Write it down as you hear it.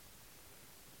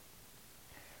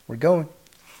We're going.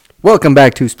 Welcome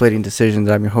back to Splitting Decisions.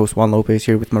 I'm your host, Juan Lopez,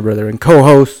 here with my brother and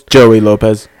co-host, Joey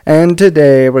Lopez. And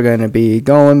today we're going to be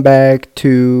going back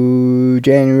to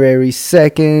January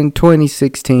 2nd,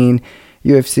 2016.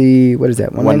 UFC, what is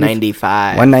that?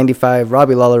 195. 195.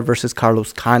 Robbie Lawler versus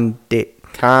Carlos Condit.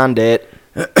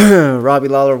 Robbie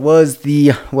Lawler was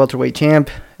the welterweight champ,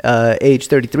 age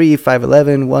 33,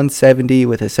 5'11", 170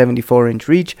 with a 74-inch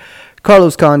reach.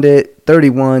 Carlos Condit,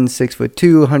 31,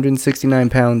 6'2", 169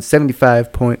 pounds,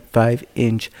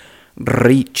 75.5-inch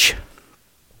reach.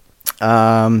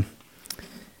 And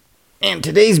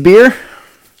today's beer,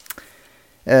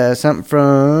 something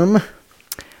from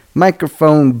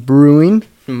Microphone Brewing.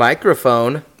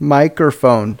 Microphone.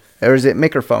 Or is it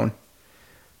Microphone?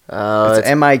 It's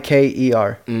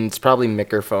M-I-K-E-R. It's probably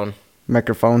microphone.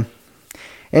 Microphone.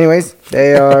 Anyways,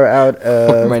 they are out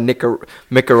of... My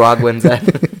Nicaraguans at.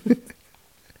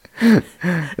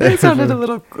 That sounded a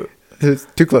little... It was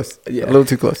too close. Yeah. A little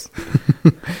too close.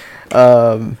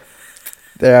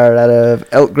 They are out of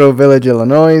Elk Grove Village,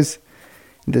 Illinois.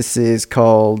 This is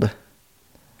called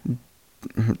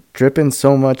Drippin'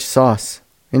 So Much Sauce.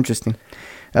 Interesting.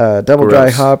 Double dry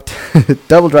hopped,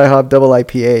 double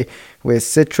IPA with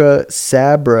Citra,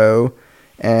 Sabro,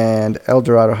 and El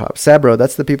Dorado hop. Sabro,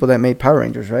 that's the people that made Power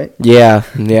Rangers, right? Yeah.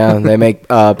 They make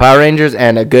Power Rangers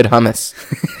and a good hummus.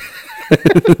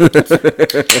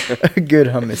 Good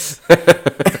hummus.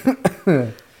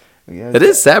 It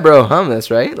is Sabro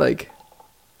hummus, right? Like,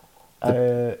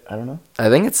 I don't know. I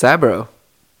think it's Sabro.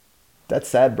 That's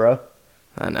sad, bro.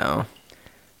 I know.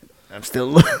 I'm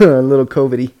still a little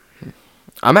COVID-y.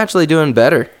 I'm actually doing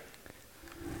better.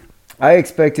 I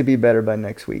expect to be better by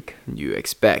next week. You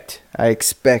expect. I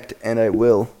expect, and I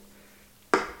will.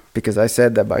 Because I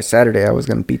said that by Saturday I was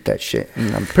going to beat that shit.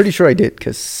 And I'm pretty sure I did,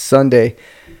 because Sunday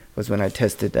was when I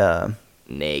tested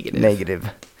negative.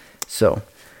 So,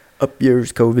 up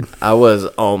yours, COVID. I was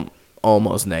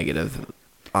almost negative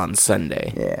on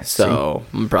Sunday. Yeah. So,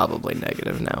 I'm probably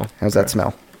negative now. How's that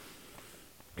smell?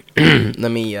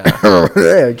 Let me... Yeah,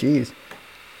 jeez.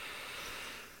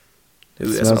 Ooh, It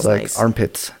that smells like nice.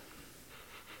 armpits.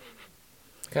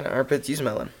 What kind of armpits you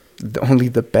smelling? Only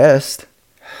the best.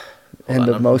 Hold And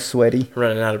on, the most sweaty.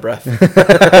 Running out of breath.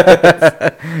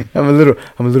 I'm a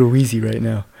little wheezy right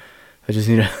now. I just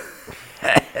need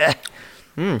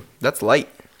to... That's light.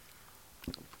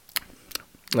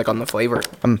 Like on the flavor.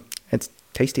 It's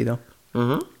tasty, though.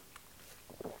 Mm-hmm.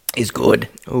 It's good.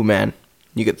 Oh, man.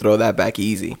 You could throw that back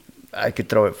easy. I could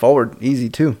throw it forward easy,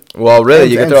 too. Well, really,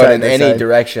 you could And throw it side in to any side.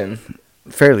 direction.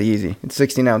 Fairly easy. It's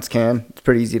 16-ounce can. It's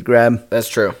pretty easy to grab. That's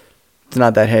true. It's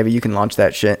not that heavy. You can launch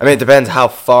that shit. I mean, it depends how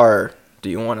far do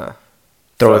you want to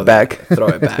Throw it back. throw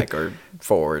it back or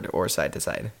forward or side to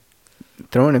side.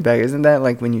 Throwing it back, isn't that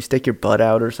like when you stick your butt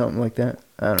out or something like that?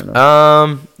 I don't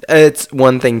know. It's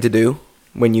one thing to do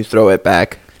when you throw it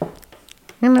back.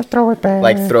 I'm gonna throw it back.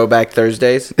 Like Throwback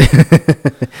Thursdays.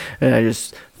 And I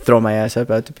just throw my ass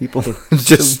up out to people.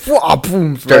 Just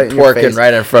boom, start in your twerking face.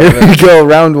 right in front of Here we them. go.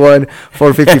 Round 1,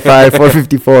 455,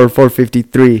 454,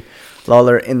 453.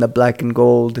 Lawler in the black and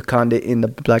gold. Condit in the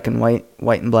black and white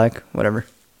and black, whatever.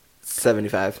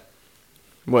 75.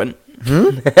 What?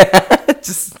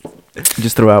 Just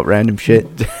throw out random shit.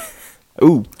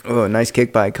 Ooh. Oh, nice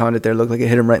kick by Condit there. Looked like it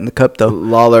hit him right in the cup, though.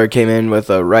 Lawler came in with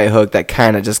a right hook that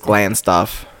kind of just glanced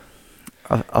off.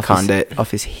 Off Condit. Off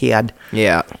his head.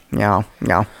 Yeah. Yeah.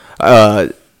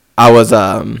 I was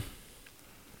I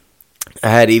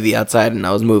had Evie outside and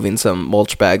I was moving some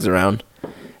mulch bags around,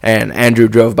 and Andrew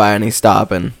drove by and he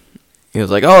stopped and he was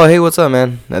like, "Oh, hey, what's up,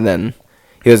 man?" And then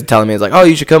he was telling me, he's like, "Oh,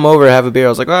 you should come over and have a beer." I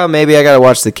was like, "Well, maybe I gotta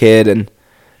watch the kid." And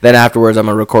then afterwards I'm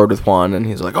gonna record with Juan, and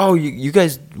he's like, "Oh, you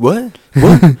guys what?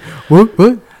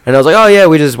 What? And I was like, "Oh yeah,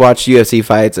 we just watched UFC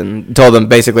fights," and told him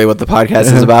basically what the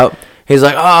podcast is about. He's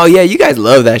like, "Oh yeah, you guys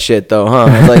love that shit though, huh?"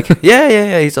 I was like,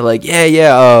 yeah. He's like,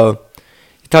 yeah.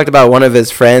 He talked about one of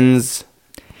his friends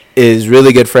is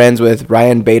really good friends with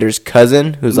Ryan Bader's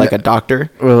cousin, who's like a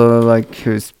doctor. Well, like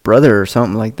his brother or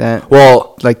something like that.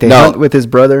 Well, Like they hunt with his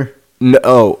brother.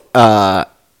 No,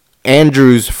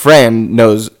 Andrew's friend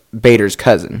knows Bader's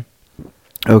cousin.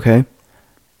 Okay.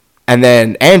 And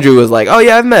then Andrew was like, "Oh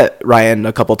yeah, I've met Ryan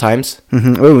a couple times."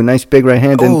 Mm-hmm. Oh, nice big right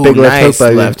hand and Oh, big nice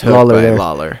left hook by Lawler there.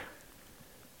 Lawler.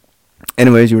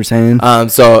 Anyways, you were saying.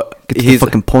 So Get to the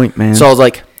fucking point, man. So I was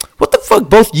like, "What the fuck?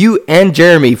 Both you and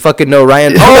Jeremy fucking know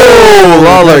Ryan." Oh,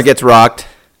 Lawler gets rocked.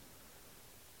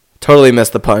 Totally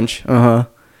missed the punch.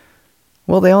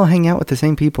 Well, they all hang out with the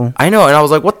same people. I know, and I was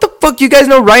like, "What the fuck? You guys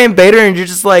know Ryan Bader?" And you're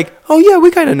just like, "Oh yeah,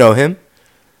 we kind of know him."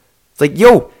 It's like,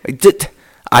 yo,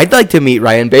 I'd like to meet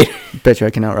Ryan Bader. Bet you I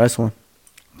can out wrestle him.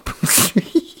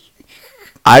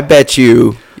 I bet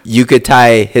you could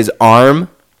tie his arm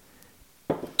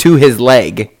to his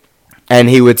leg, and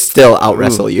he would still out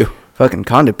wrestle you. Fucking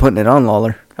Condit putting it on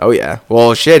Lawler. Oh yeah.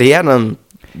 Well, shit, he had him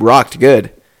rocked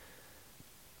good.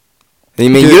 I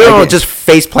mean, Dude, you don't just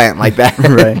face plant like that,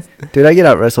 right? Dude, I get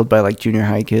out wrestled by like junior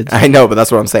high kids. I know, but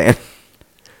that's what I'm saying.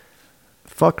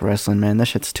 Fuck wrestling, man. That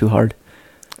shit's too hard.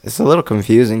 It's a little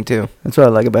confusing too. That's what I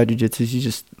like about jiu-jitsu. You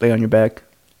just lay on your back,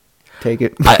 take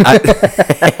it.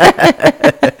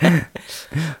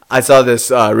 I saw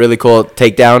this really cool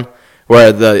takedown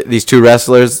where these two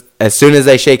wrestlers, as soon as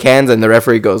they shake hands and the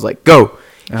referee goes like, go,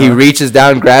 he reaches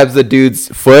down, grabs the dude's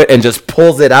foot and just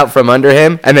pulls it out from under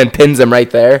him and then pins him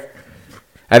right there.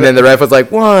 And then the ref was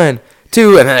like, 1,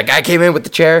 2, and then the guy came in with the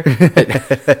chair.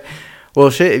 Well,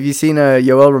 shit, have you seen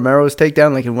Yoel Romero's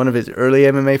takedown, like in one of his early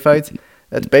MMA fights?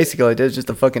 That's basically what it is, just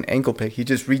a fucking ankle pick. He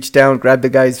just reached down, grabbed the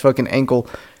guy's fucking ankle,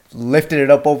 lifted it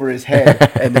up over his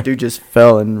head, and the dude just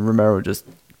fell, and Romero just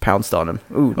pounced on him.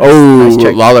 Ooh, nice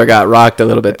check. Lawler got rocked a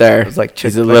little bit there. It was like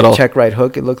He's a little check right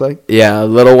hook, it looked like. Yeah, a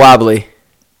little wobbly.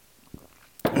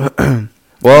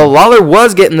 Well, Lawler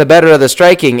was getting the better of the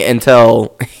striking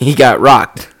until he got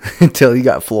rocked. Until he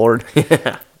got floored.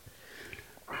 Yeah.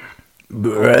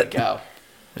 Holy cow.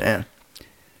 Yeah.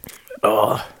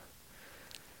 Oh.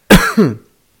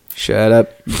 Shut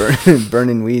up.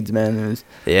 Burning weeds, man. It was...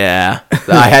 Yeah.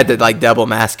 I had to like double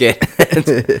mask it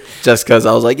just because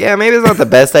I was like, yeah, maybe it's not the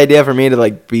best idea for me to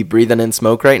like be breathing in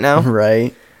smoke right now.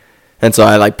 Right. And so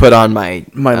I like put on my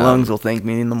lungs will thank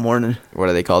me in the morning. What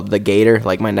are they called? The gator,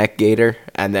 like my neck gator,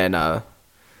 and then the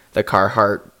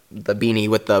Carhartt, the beanie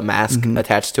with the mask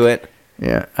attached to it.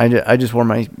 Yeah, I just wore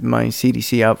my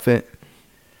CDC outfit.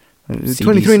 CDC?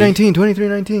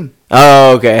 2319.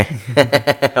 Oh, okay.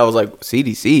 I was like,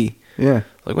 CDC? Yeah.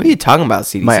 Like, what are you talking about,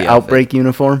 CDC My outfit? outbreak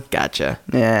uniform. Gotcha.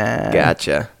 Yeah.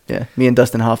 Gotcha. Yeah. Me and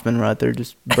Dustin Hoffman were out there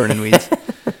just burning weeds.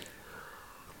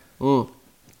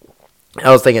 I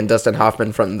was thinking Dustin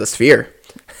Hoffman from The Sphere.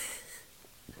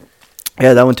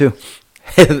 Yeah, that one too.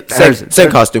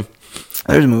 Same costume.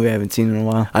 There's a movie I haven't seen in a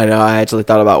while. I know. I actually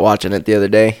thought about watching it the other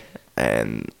day,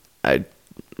 and I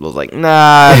was like,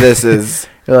 nah, this is...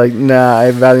 You're like, nah,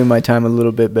 I value my time a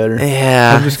little bit better.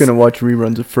 Yeah. I'm just going to watch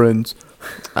reruns of Friends.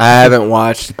 I haven't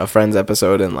watched a Friends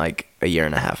episode in like a year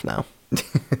and a half now.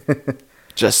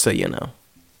 Just so you know.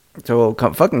 So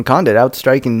fucking Condit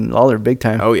outstriking Lawler big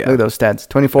time. Oh, yeah. Look at those stats.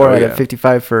 24 out of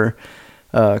 55 for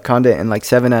Condit and like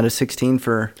 7 out of 16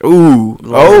 for Ooh.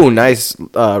 Lawler. Oh, nice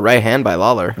right hand by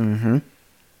Lawler. Mm-hmm.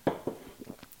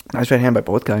 Nice right hand by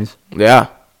both guys. Yeah.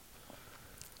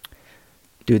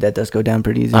 Dude, that does go down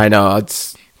pretty easy. I know.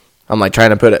 I'm like trying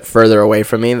to put it further away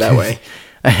from me that way.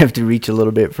 I have to reach a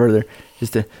little bit further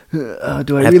just to,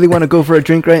 do I really want to go for a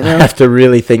drink right now? I have to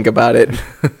really think about it.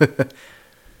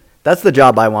 That's the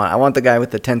job I want. I want the guy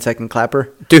with the 10-second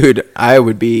clapper. Dude, I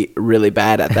would be really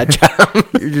bad at that job.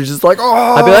 You're just like,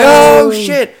 oh. I'd be like, oh,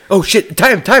 shit. Oh, shit.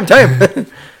 Time.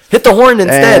 Hit the horn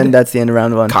instead. And that's the end of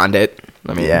round one. Condit.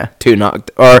 I mean, yeah. 2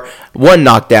 knocked, or 1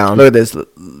 knockdown. Look at this.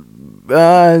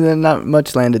 Not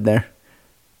much landed there.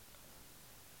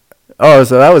 Oh,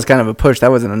 so that was kind of a push. That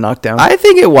wasn't a knockdown. I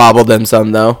think it wobbled him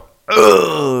some, though.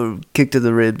 Oh, kick to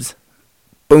the ribs.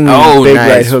 Boom. Oh, big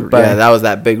nice. right hook. Yeah, that was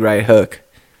that big right hook.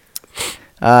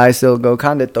 I still go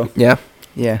Condit, though. Yeah.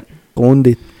 Yeah.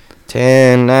 Condit.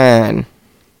 10-9.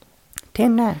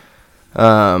 10-9.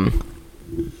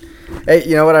 Hey,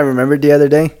 you know what I remembered the other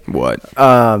day? What?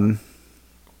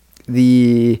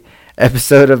 The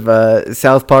episode of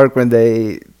South Park when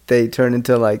they turn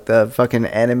into like the fucking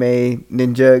anime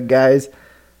ninja guys.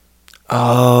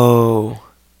 Oh.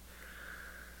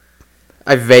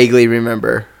 I vaguely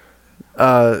remember.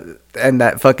 And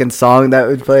that fucking song that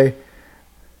would play.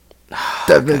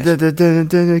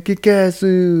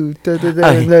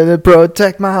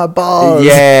 Protect my balls.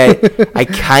 Yeah, I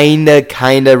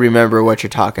kinda remember what you're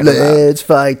talking about. Let's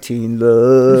fight teen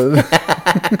love.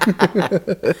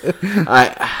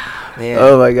 Man.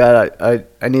 Oh my god,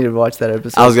 I need to watch that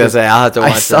episode. I was gonna say I'll have to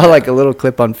watch. I saw like a little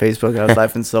clip on Facebook and I was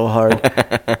laughing so hard.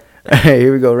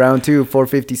 Here we go, round 2,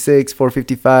 456,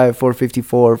 455,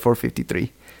 454,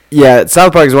 453. Yeah,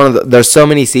 South Park is one of the... There's so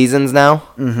many seasons now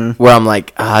where I'm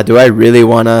like, do I really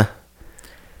want to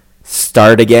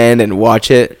start again and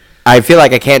watch it? I feel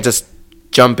like I can't just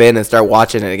jump in and start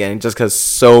watching it again just because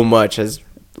so much has...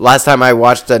 Last time I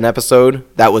watched an episode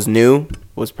that was new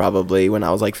was probably when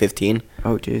I was like 15.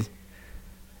 Oh, jeez.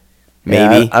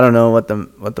 Maybe. Yeah, I don't know what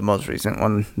the most recent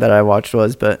one that I watched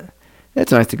was, but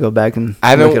it's nice to go back and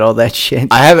look at all that shit.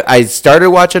 I started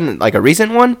watching like a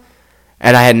recent one.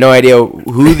 And I had no idea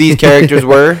who these characters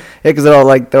were. Yeah, because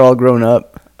they're all grown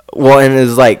up. Well, and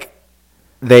it's like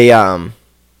they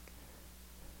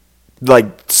like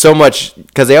so much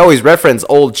because they always reference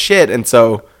old shit, and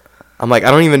so I'm like,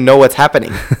 I don't even know what's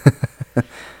happening.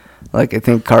 Like, I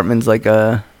think Cartman's like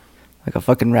a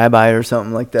fucking rabbi or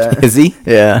something like that. Is he?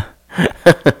 Yeah.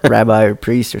 Rabbi or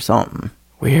priest or something.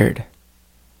 Weird.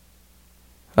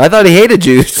 I thought he hated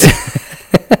Jews.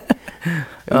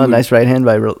 Oh, nice right hand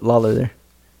by Lawler there.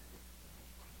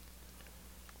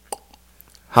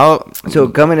 So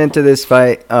coming into this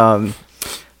fight,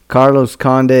 Carlos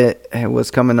Condit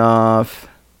was coming off.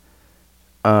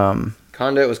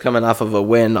 Condit was coming off of a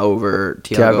win over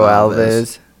Thiago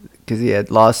Alves because he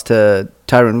had lost to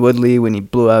Tyron Woodley when he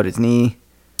blew out his knee.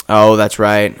 Oh, that's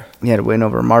right. He had a win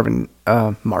over Martin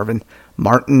Kampman.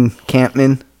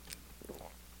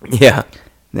 Yeah.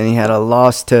 Then he had a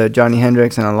loss to Johnny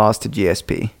Hendricks and a loss to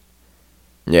GSP.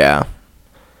 Yeah.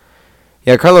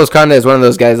 Yeah, Carlos Condit is one of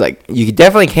those guys, like, you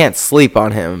definitely can't sleep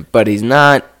on him, but he's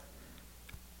not...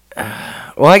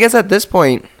 Well, I guess at this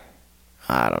point,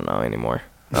 I don't know anymore.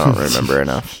 I don't remember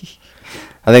enough.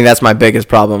 I think that's my biggest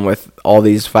problem with all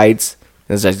these fights,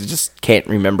 is I just can't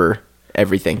remember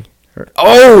everything.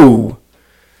 Oh!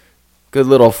 Good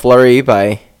little flurry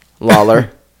by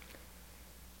Lawler.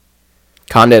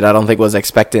 Condit, I don't think, was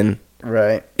expecting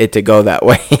it to go that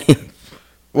way.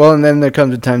 Well, and then there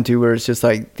comes a time, too, where it's just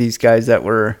like these guys that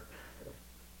were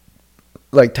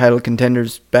like title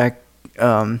contenders back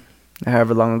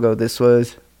however long ago this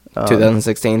was.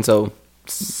 2016, so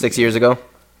 6 years ago?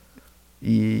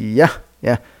 Yeah.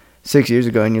 6 years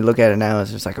ago, and you look at it now,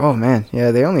 it's just like, oh, man,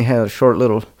 yeah, they only had a short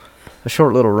little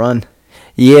run.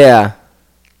 Yeah.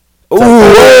 Ooh!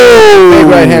 Big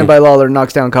right hand by Lawler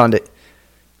knocks down Condit.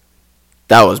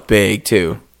 That was big,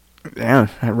 too. Yeah,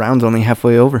 that round's only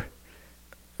halfway over.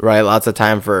 Right, lots of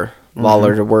time for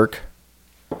Lawler to work.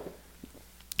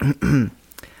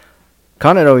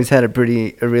 Condit always had a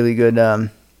really good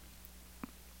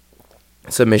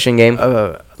submission game.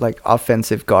 Like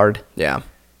offensive guard. Yeah.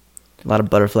 A lot of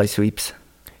butterfly sweeps.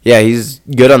 Yeah, he's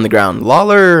good on the ground.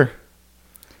 Lawler,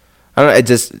 I don't know, it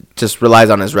just relies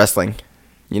on his wrestling,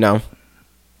 you know?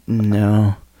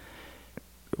 No.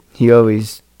 He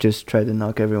always just tried to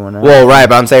knock everyone out. Well, right,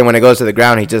 but I'm saying when it goes to the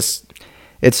ground, it's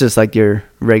just like your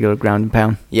regular ground and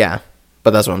pound. Yeah,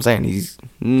 but that's what I'm saying. He's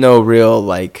no real,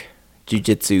 like,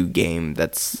 jiu-jitsu game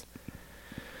that's...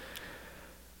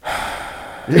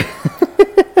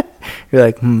 You're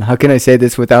like, how can I say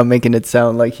this without making it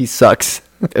sound like he sucks?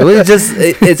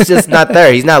 It's just not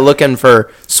there. He's not looking for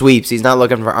sweeps. He's not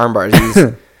looking for arm bars. He's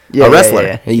a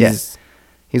wrestler. He's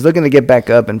looking to get back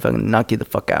up and fucking knock you the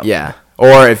fuck out. Yeah.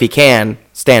 Or if he can,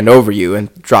 stand over you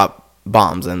and drop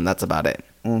bombs, and that's about it.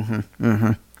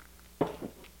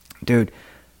 Dude,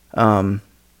 Carlos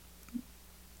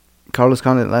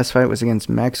Condit last fight was against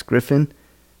Max Griffin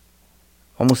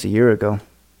almost a year ago.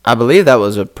 I believe that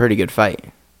was a pretty good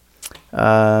fight.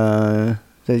 Says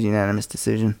unanimous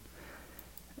decision.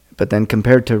 But then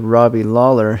compared to Robbie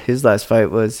Lawler, his last fight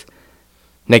was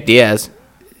Nick Diaz.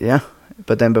 Yeah,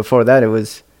 but then before that it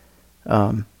was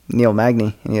Neil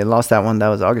Magny, and he had lost that one. That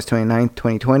was August 29th,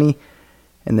 2020.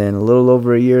 And then a little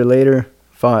over a year later,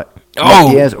 fought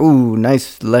Nick Diaz. Ooh,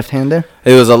 nice left hand there.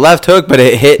 It was a left hook, but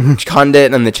it hit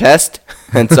Condit in the chest,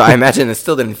 and so I imagine it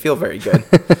still didn't feel very good.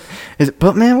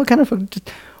 But man, what kind of...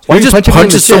 Why you just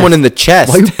punches someone in the chest?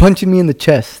 Why are you punching me in the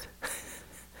chest?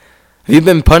 Have you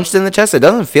been punched in the chest? It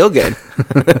doesn't feel good.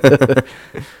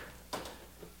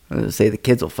 I'm going to say the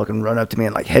kids will fucking run up to me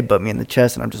and like headbutt me in the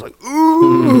chest, and I'm just like,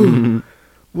 ooh,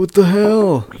 what the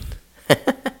hell?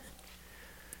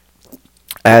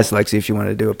 I asked Lexi if she wanted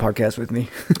to do a podcast with me.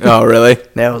 Oh, really?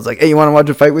 Yeah, I was like, hey, you want to watch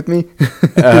a fight with me?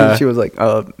 She was like,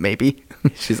 maybe.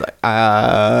 She's like,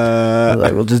 I was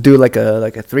like, we'll just do like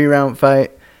a 3-round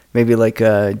fight. Maybe like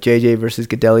JJ versus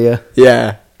Gedelia.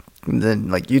 Yeah. And then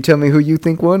like you tell me who you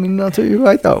think won, and I'll tell you who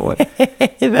I thought won.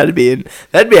 That'd be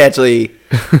actually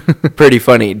pretty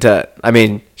funny. I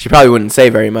mean, she probably wouldn't say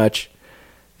very much.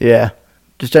 Yeah,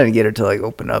 just trying to get her to like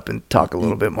open up and talk a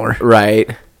little bit more.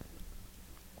 Right.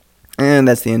 And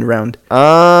that's the end round.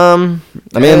 I mean,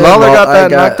 Lawler got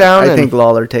that knockdown. I think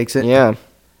Lawler takes it. Yeah.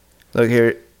 Look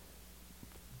here.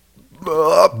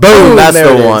 Boom! That's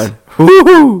the one.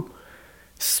 Woo-hoo!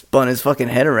 Spun his fucking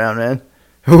head around, man.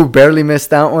 Who barely missed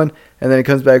that one, and then it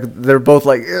comes back. They're both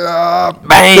like,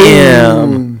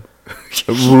 bam!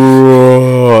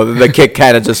 The kick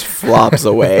kind of just flops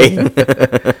away.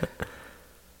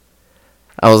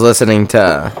 I was listening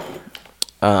to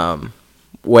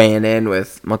weighing in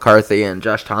with McCarthy and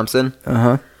Josh Thompson.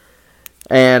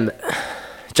 And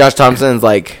Josh Thompson's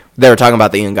like, they were talking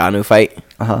about the Ngannou fight.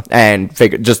 And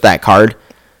figured just that card.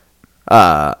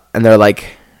 And they're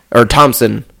like, or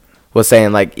Thompson was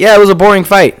saying like, yeah, it was a boring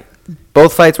fight.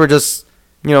 both fights were just,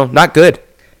 not good.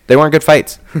 They weren't good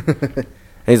fights. And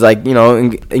he's like,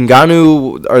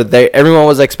 Ngannou, everyone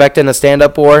was expecting a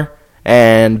stand-up war,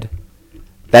 and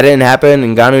that didn't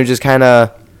happen. Ngannou just kind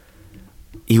of,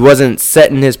 he wasn't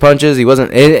setting his punches. He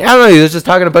wasn't, I don't know, he was just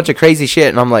talking a bunch of crazy shit,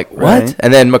 and I'm like, what? Right.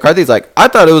 And then McCarthy's like, I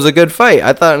thought it was a good fight.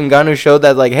 I thought Ngannou showed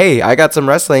that, like, hey, I got some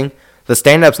wrestling. The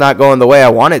stand-up's not going the way I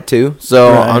want it to,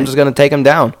 so I'm just going to take him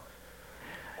down.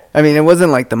 I mean, it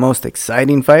wasn't like the most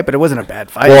exciting fight, but it wasn't a bad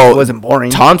fight. Well, it wasn't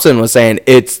boring. Thompson was saying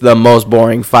it's the most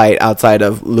boring fight outside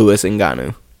of Lewis and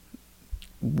Ngannou.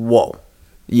 Whoa.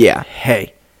 Yeah.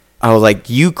 Hey. I was like,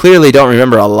 you clearly don't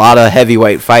remember a lot of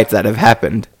heavyweight fights that have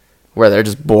happened where they're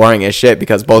just boring as shit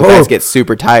because both guys get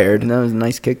super tired. And that was a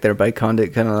nice kick there by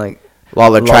Condit, kind of like...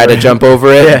 Lawler tried to jump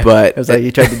over it, but... It was like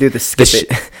you tried to do the skip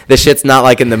the shit's not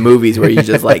like in the movies where you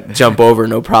just, like, jump over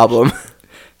no problem.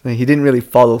 He didn't really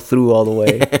follow through all the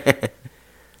way.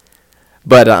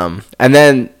 But, and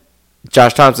then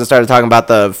Josh Thompson started talking about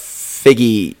the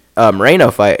Figgy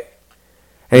Moreno fight.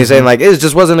 And he's saying, like, it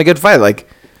just wasn't a good fight. Like,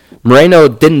 Moreno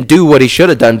didn't do what he should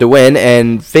have done to win,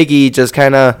 and Figgy just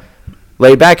kind of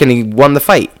laid back and he won the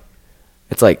fight.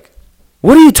 It's like,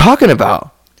 what are you talking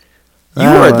about? You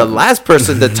are the last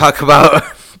person to talk about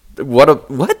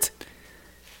what?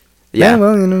 Yeah,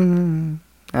 well,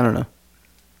 I don't know.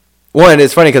 Well, and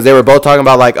it's funny because they were both talking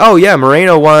about, like, oh, yeah,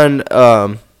 Moreno won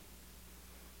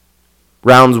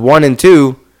rounds 1 and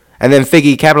 2, and then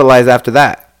Figgy capitalized after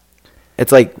that.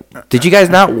 It's like, did you guys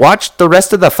not watch the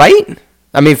rest of the fight?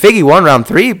 I mean, Figgy won round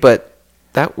 3, but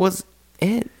that was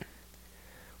it.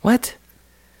 What?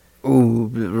 Ooh,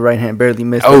 right hand barely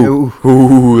missed. Ooh,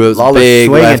 that was a big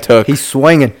swinging. left hook. He's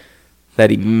swinging.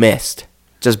 That he missed.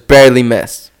 Just barely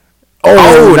missed.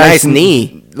 Oh, nice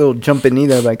knee. Little jumping knee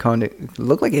there by Condit. It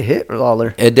looked like it hit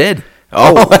Lawler. It did.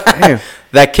 Oh, damn.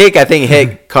 That kick, I think,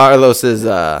 hit Carlos's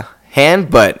hand,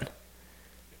 but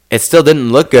it still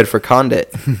didn't look good for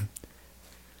Condit.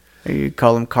 You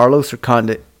call him Carlos or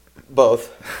Condit?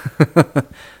 Both.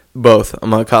 Both. I'm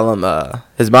going to call him,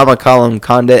 his mama call him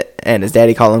Condit, and his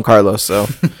daddy call him Carlos, so.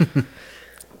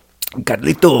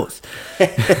 Carlitos.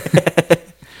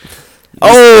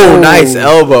 Oh, nice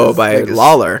elbow by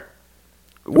Lawler.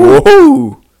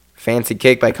 Whoa. Fancy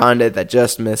kick by Condit that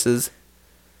just misses.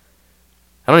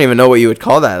 I don't even know what you would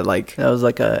call that. Like, that was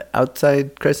like a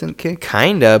outside crescent kick?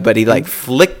 Kinda, but he like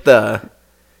flicked the...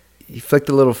 He flicked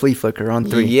a little flea flicker on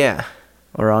 3. Yeah.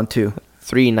 Or on 2.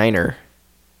 3 Niner.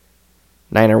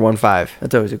 1-5.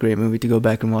 That's always a great movie to go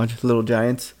back and watch. Little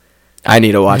Giants. I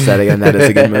need to watch that again. That is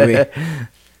a good movie.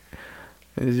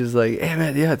 It's just like, hey,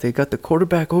 man, yeah, they got the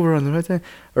quarterback over on the right side.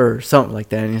 Or something like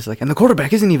that. And he's like, and the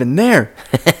quarterback isn't even there.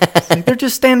 It's like, they're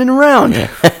just standing around.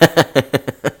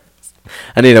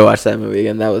 I need to watch that movie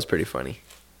again. That was pretty funny.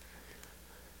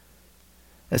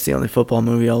 That's the only football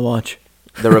movie I'll watch.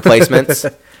 The Replacements.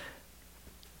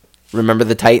 Remember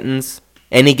the Titans?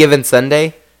 Any Given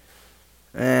Sunday?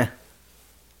 They're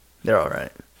all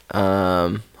right.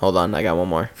 Hold on, I got one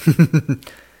more.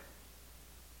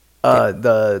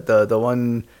 The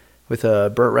one with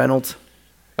Burt Reynolds.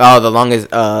 Oh, the longest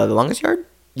yard?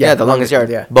 Yeah, the longest yard.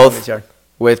 Yeah, both longest yard.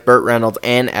 With Burt Reynolds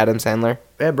and Adam Sandler.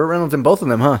 Yeah, Burt Reynolds in both of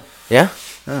them, huh? Yeah.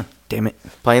 Oh, damn it.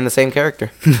 Playing the same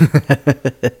character.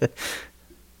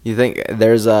 You think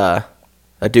there's a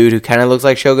dude who kind of looks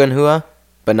like Shogun Hua,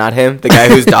 but not him? The guy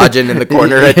who's dodging in the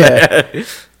corner right there.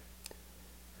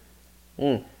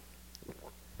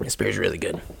 This beer's really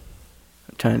good.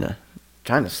 I'm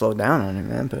trying to slow down on it,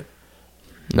 man, but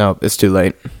no, it's too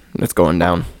late. It's going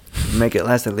down. Make it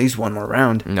last at least one more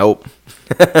round. Nope.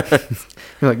 You're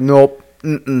like, nope.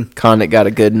 Mm-mm. Condit got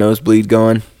a good nosebleed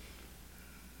going.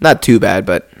 Not too bad,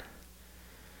 but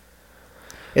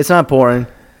it's not pouring.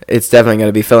 It's definitely going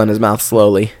to be filling his mouth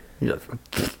slowly. It's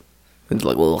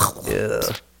like, ugh. Yeah.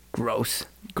 Gross.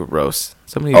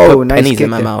 Somebody put nice pennies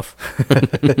in my mouth.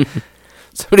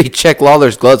 Somebody check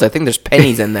Lawler's gloves. I think there's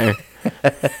pennies in there.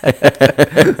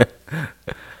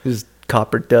 Just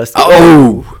copper dust.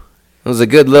 Oh! It was a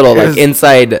good little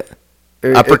inside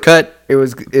uppercut. It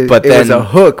was a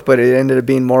hook, but it ended up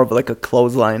being more of like a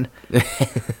clothesline.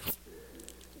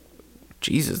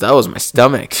 Jesus, that was my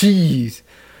stomach. Jeez.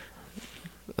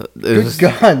 Good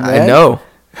God, man. I know.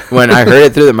 When I heard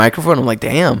it through the microphone, I'm like,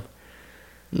 damn.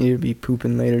 You'd be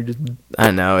pooping later.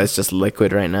 I know. It's just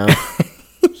liquid right now.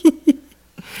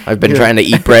 I've been trying to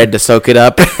eat bread to soak it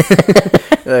up.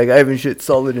 Like, I haven't shit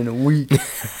solid in a week.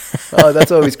 Oh,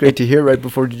 that's always great to hear right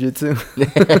before jiu-jitsu.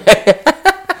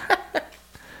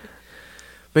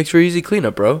 Makes for easy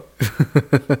cleanup, bro.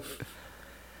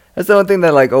 That's the one thing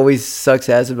that, like, always sucks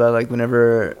ass about, like,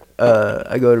 whenever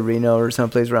I go to Reno or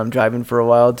someplace where I'm driving for a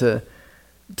while to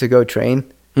to go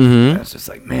train. Mm-hmm. I was just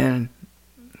like, man,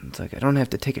 it's like I don't have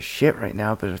to take a shit right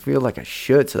now, but I feel like I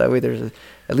should. So that way there's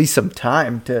at least some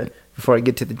time before I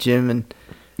get to the gym. And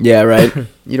Yeah, right.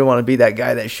 you don't want to be that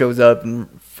guy that shows up and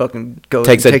fucking goes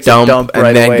Takes and a dump and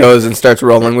right then away. goes and starts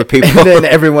rolling with people. And then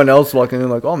everyone else walking in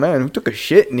like, oh man, who took a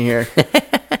shit in here?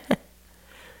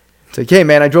 It's like, hey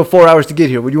man, I drove 4 hours to get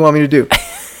here. What do you want me to do?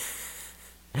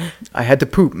 I had to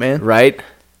poop, man. Right?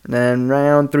 And then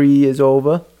round 3 is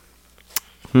over.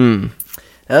 That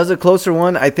was a closer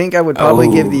one. I think I would probably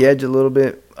give the edge a little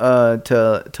bit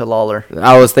to Lawler.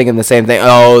 I was thinking the same thing.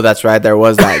 Oh, that's right. There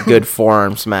was that good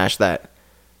forearm smash that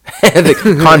the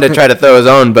Conda tried to throw his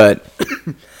own, but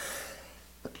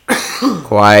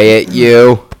quiet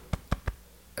you.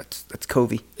 That's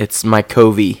Covey. It's my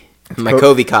Covey. My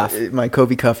Covey cough. My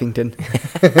Covey Cuffington.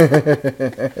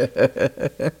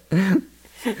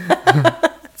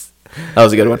 That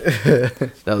was a good one.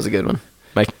 That was a good one.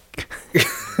 My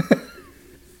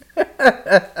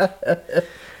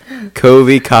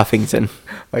Covey Coffington.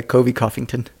 My Covey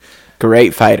Coffington.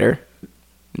 Great fighter.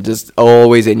 Just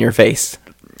always in your face.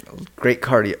 Great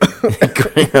cardio.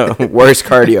 Worst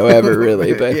cardio ever,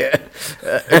 really. But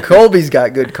yeah. Colby's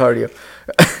got good cardio.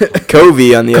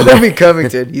 Covey on the other. Covey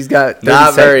Covington. He's got 30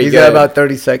 Not very He's good. got about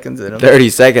 30 seconds in him. 30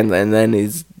 seconds, and then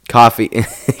his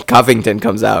Coffington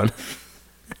comes out.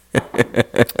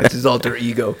 That's his alter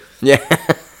ego. Yeah.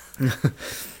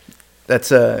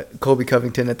 That's Colby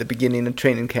Covington at the beginning of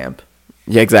training camp.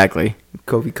 Yeah, exactly.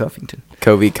 Covey Cuffington.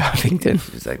 Covey Coffington.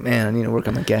 He's like, man, I need to work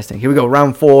on my gas tank. Here we go.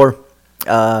 Round 4.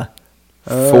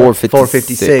 456.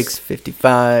 456,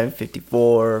 55,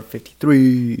 54,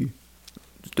 53. Let's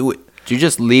do it. Did you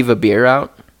just leave a beer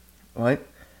out? What?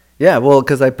 Yeah, well,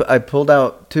 because I pulled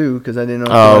out 2 because I didn't know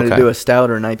if I wanted to do a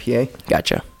stout or an IPA.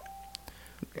 Gotcha.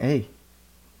 Hey.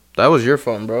 That was your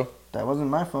phone, bro. That wasn't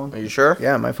my phone. Are you sure?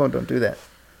 Yeah, my phone don't do that.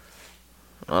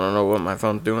 I don't know what my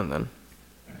phone's doing then.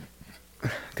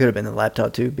 Could have been the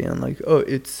laptop too, being like, oh,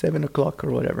 it's 7 o'clock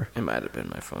or whatever. It might have been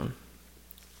my phone.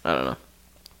 I don't know.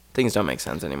 Things don't make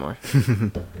sense anymore.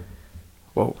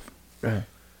 Whoa.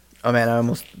 Oh man, I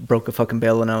almost broke a fucking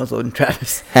bell when I was loading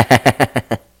Travis.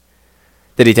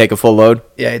 Did he take a full load?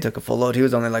 Yeah, he took a full load. He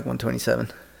was only like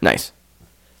 127. Nice.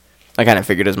 I kind of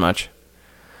figured as much.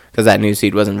 Because that new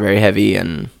seed wasn't very heavy,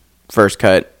 and first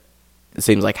cut, it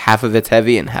seems like half of it's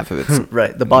heavy and half of it's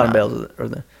right. The bottom not. bells are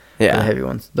the heavy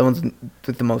ones. The ones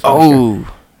with the most moisture.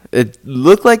 Oh, it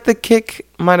looked like the kick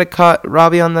might have caught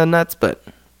Robbie on the nuts, but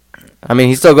I mean,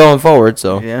 he's still going forward,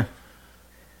 so. Yeah.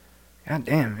 God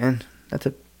damn, man. That's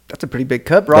a pretty big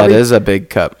cup, Robbie. That is a big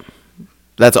cup.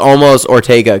 That's almost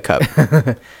Ortega cup.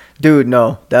 Dude,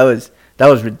 no. That was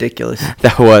ridiculous.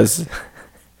 That was.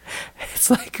 It's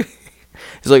like.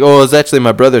 He's like, oh, it's actually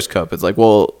my brother's cup. It's like,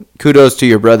 well, kudos to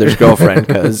your brother's girlfriend,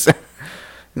 because.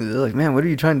 They're like, man, what are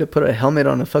you trying to put a helmet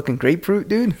on a fucking grapefruit,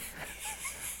 dude?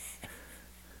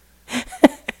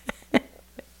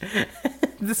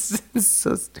 This is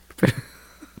so stupid.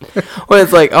 Well,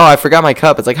 it's like, oh, I forgot my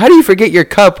cup. It's like, how do you forget your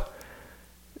cup?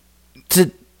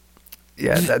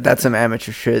 Yeah, that's some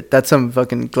amateur shit. That's some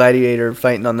fucking gladiator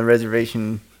fighting on the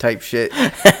reservation type shit.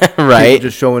 Right? People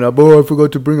just showing up. Oh, I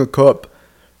forgot to bring a cup.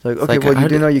 It's like, okay, like, well, you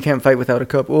do know you can't fight without a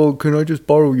cup. Oh, can I just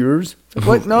borrow yours? It's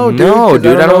like, what? No, dude. No,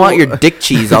 dude, I don't want know- your dick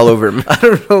cheese all over me. I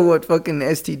don't know what fucking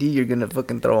STD you're gonna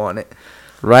fucking throw on it.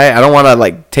 Right? I don't want to,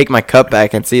 like, take my cup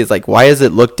back and see. It's like, why does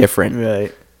it look different?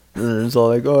 Right. And it's all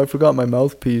like, oh, I forgot my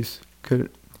mouthpiece.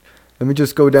 Let me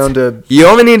just go down to... You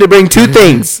only need to bring 2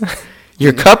 things.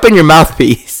 Your cup and your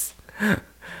mouthpiece.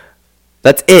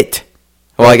 That's it.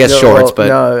 Well, I guess shorts, but...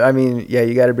 No, I mean, yeah,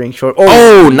 you gotta bring shorts.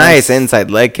 Oh, nice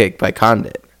inside leg kick by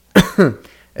Condit.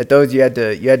 At those, you had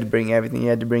to bring everything. You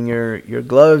had to bring your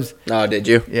gloves. Oh, did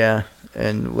you? Yeah,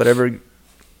 and whatever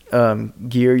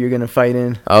gear you're gonna fight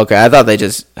in. Okay, I thought they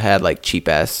just had, like,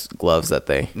 cheap-ass gloves that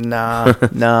they... Nah,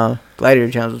 no.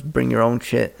 Gladiator channels bring your own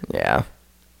shit. Yeah.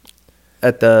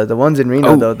 At the ones in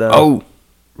Reno, though, Oh.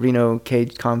 Reno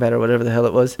Cage Combat or whatever the hell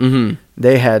it was, Mm-hmm.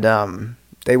 they had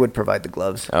they would provide the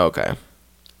gloves. Okay.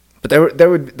 But there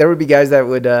would be guys that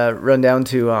would run down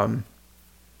to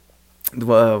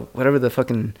whatever the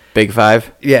fucking Big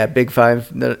 5? Big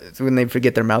 5. When they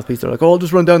forget their mouthpiece, they're like, "Oh, I'll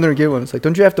just run down there and get one." It's like,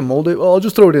 don't you have to mold it? Well, I'll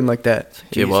just throw it in like that.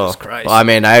 Yeah, Jesus Christ. Well, I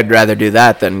mean, I'd rather do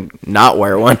that than not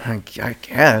wear one. I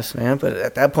guess, man. But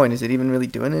at that point, is it even really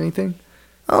doing anything?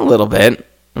 A little bit.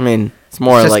 I mean, it's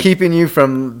more It's just like keeping you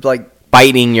from like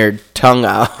biting your tongue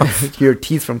off. your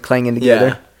teeth from clanging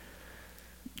together.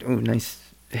 Oh, nice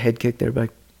head kick there by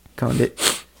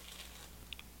Condit.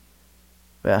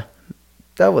 Yeah,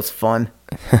 that was fun.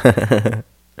 It's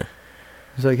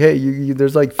like, hey, you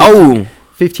there's like 50,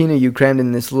 15 of you crammed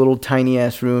in this little tiny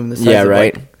ass room. The size Yeah, of,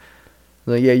 right.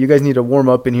 Like, yeah, you guys need to warm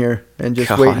up in here and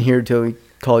just wait in here till we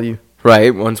call you.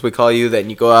 Right. Once we call you, then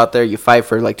you go out there, you fight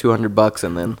for like $200,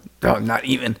 and then Oh, not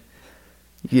even.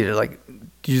 You get like,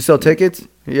 did you sell tickets?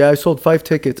 Yeah, I sold 5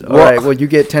 tickets. All Well- right, well, you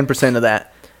get 10% of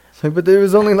that. So, but there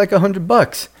was only like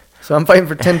 $100, so I'm fighting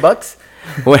for $10.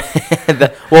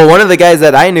 well, one of the guys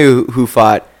that I knew who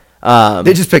fought,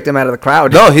 They just picked him out of the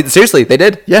crowd. no, seriously, they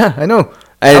did. Yeah, I know.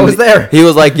 And I was there. He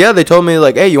was like, yeah, they told me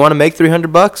like, hey, you want to make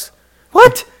 $300?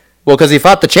 What? Well, because he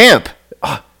fought the champ.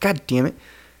 Oh, God damn it!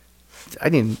 I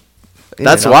didn't.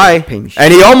 That's not why. pay me shit.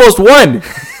 And he almost won.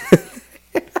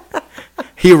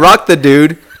 He rocked the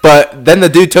dude, but then the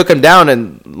dude took him down,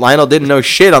 and Lionel didn't know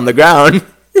shit on the ground.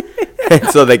 And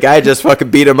so the guy just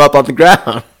fucking beat him up on the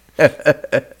ground.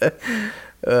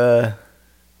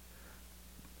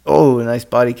 Oh, a nice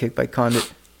body kick by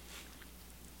Condit.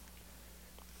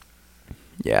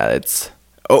 Yeah, it's.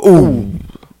 Oh.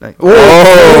 Nice.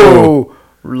 Oh.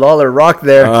 Lawler rocked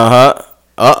there. Uh-huh.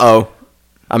 Uh-oh.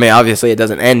 I mean, obviously it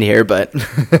doesn't end here, but.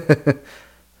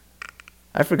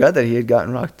 I forgot that he had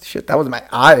gotten rocked. Shit, that was my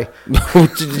eye.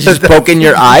 Just poking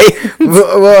your eye?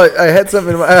 well, I had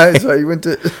something in my eye, so I went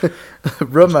to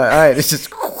rub my eye, and it's just...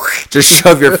 Just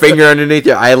shove your finger underneath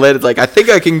your eyelid. It's like, I think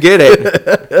I can get it.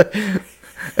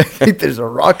 I think there's a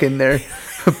rock in there.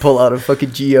 Pull out a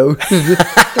fucking Geo.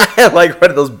 Like one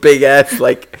of those big ass,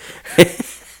 like...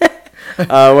 what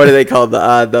are they called?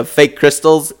 The fake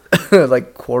crystals?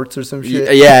 Like quartz or some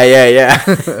shit.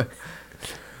 Yeah.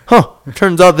 Huh.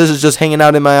 Turns out this is just hanging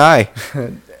out in my eye.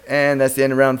 And that's the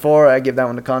end of round 4. I give that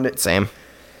one to Condit. Same.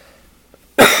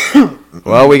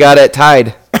 Well, we got it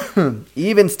tied.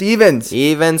 Even Stevens.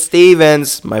 Even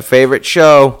Stevens, my favorite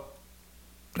show.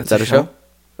 Is that a show?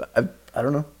 I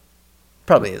don't know.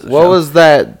 Probably is a show. What was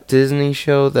that Disney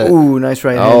show that... Ooh, nice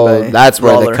right hand Oh, by that's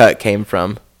where Lawler. the cut came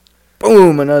from.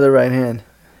 Boom, another right hand.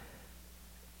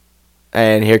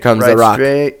 And here comes Right the rock.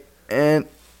 straight and...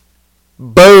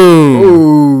 Boom.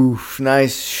 Ooh,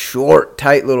 nice short,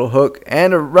 tight little hook.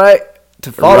 And a right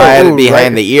to follow. Right Ooh,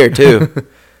 behind right. the ear, too.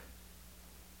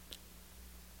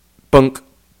 Bunk.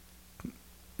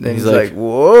 Then He's he's like, like,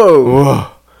 whoa.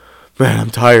 Whoa. Man, I'm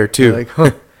tired, too. Like,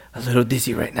 huh, a little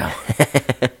dizzy right now.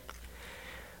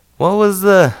 What was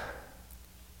the...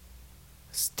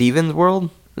 Steven's World?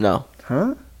 No.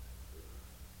 Huh?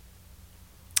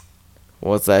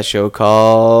 What's that show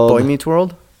called? Boy Meets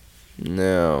World?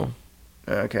 No.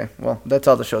 Okay, well, that's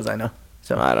all the shows I know.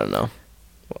 So I don't know.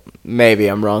 Well, maybe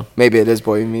I'm wrong. Maybe it is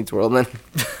Boy Meets World then.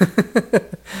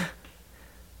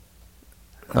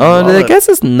 Oh, I guess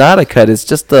it's not a cut. It's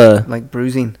just a... like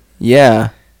bruising. Yeah.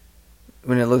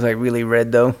 When it looks like really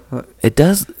red, though. It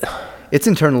does... It's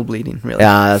internal bleeding, really.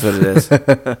 Yeah, that's what it is.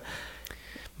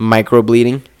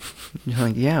 Microbleeding. You're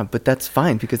like, yeah, but that's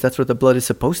fine because that's what the blood is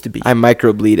supposed to be. I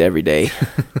microbleed every day.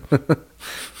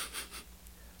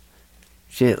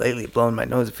 Shit, lately blowing my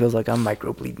nose, it feels like I'm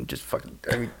microbleeding. Just fucking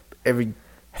every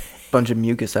bunch of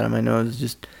mucus out of my nose is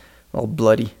just all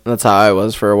bloody. That's how I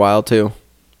was for a while, too.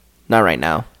 Not right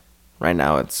now. Right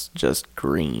now, it's just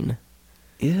green.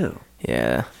 Ew.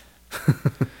 Yeah.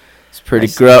 It's pretty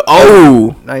Nice. gross.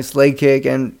 Oh! Nice leg kick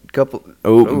and couple.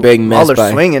 Oh, big miss Lawler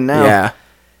by... swinging now. Yeah.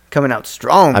 Coming out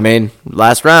strong. I mean,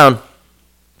 last round.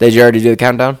 Did you already do the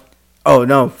countdown? Oh,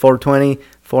 no. 420,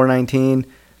 419,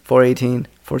 418,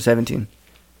 417.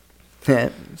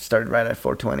 Started right at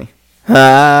 420.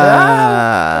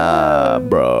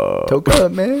 Bro. Toke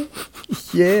up, man.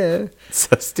 Yeah.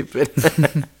 So stupid.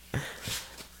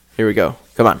 Here we go.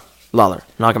 Come on. Lawler.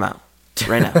 Knock him out.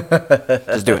 Right now.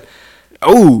 Just do it.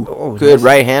 Oh, good nice.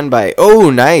 right hand by... Oh,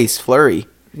 nice. Flurry.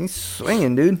 He's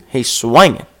swinging, dude. He's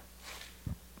swinging.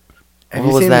 Have What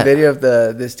you was seen that? the video of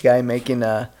this guy making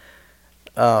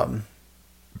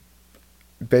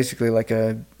basically like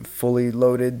a fully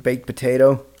loaded baked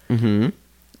potato, Mm-hmm.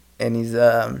 and he's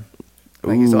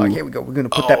like, here we go, we're gonna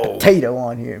put that potato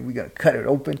on here, and we're gonna cut it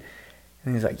open,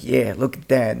 and he's like, yeah, look at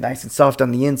that, nice and soft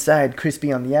on the inside,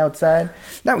 crispy on the outside.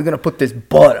 Now we're gonna put this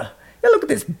butter. Yeah, look at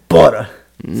this butter.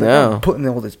 He's like, No. I'm putting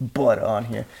all this butter on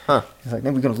here. Huh. He's like,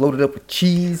 then we're gonna load it up with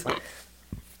cheese.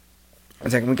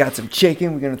 It's like, we got some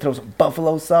chicken. We're going to throw some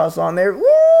buffalo sauce on there. Woo!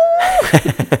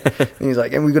 And he's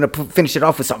like, and we're going to finish it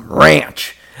off with some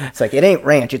ranch. It's like, it ain't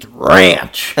ranch, it's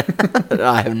ranch.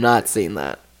 I have not seen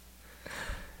that.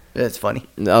 That's funny.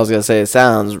 I was going to say, it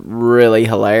sounds really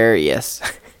hilarious.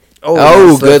 Oh, Oh,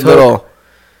 nice good left hook. little...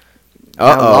 Now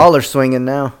Uh-oh. Lawler swinging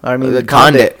now. I mean, The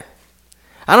Condit.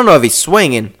 I don't know if he's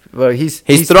swinging, Well, he's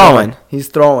throwing. He's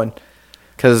throwing.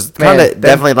 because Man, Condit that-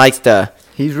 definitely likes to...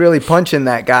 He's really punching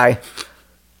that guy.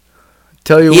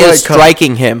 Tell you He what, is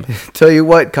striking him. Tell you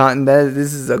what, Cotton,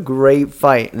 this is a great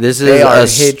fight. This is a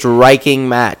striking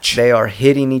match. They are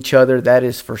hitting each other. That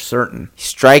is for certain.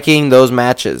 Striking those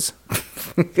matches.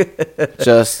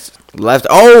 Just left.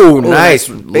 Oh, nice.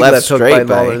 Left straight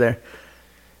by Lawler there.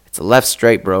 It's a left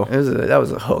straight, bro. That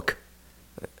was a hook.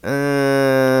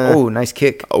 Nice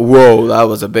kick. Whoa, that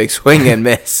was a big swing and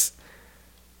miss.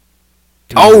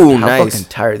 Dude, nice. How fucking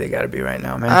tired they got to be right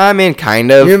now, man. I mean, kind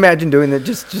of. Can you imagine doing that?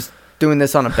 Just doing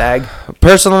this on a bag.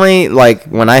 Personally, like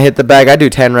when I hit the bag, I do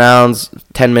 10 rounds,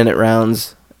 10-minute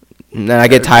rounds, and then I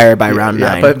get tired by round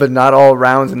 9. But not all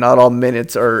rounds and not all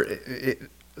minutes are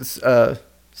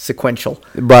sequential.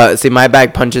 But see, my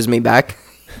bag punches me back.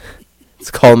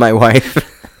 It's called my wife.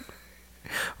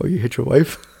 Oh, you hit your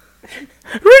wife?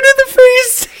 Right in the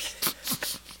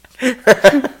face.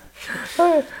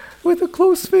 With a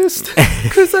close fist,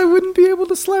 because I wouldn't be able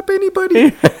to slap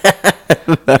anybody.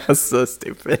 That was so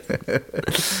stupid.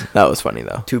 That was funny,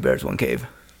 though. 2 bears, 1 cave.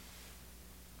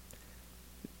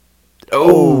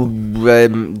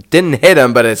 Didn't hit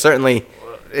him, but it certainly...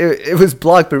 It was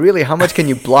blocked, but really, how much can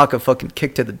you block a fucking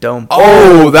kick to the dome?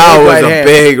 That was a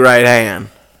big right hand.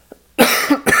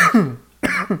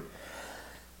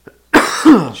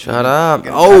 Shut up.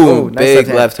 Nice big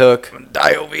left hook.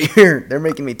 Die over here. They're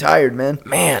making me tired, man.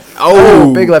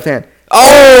 Big left hand.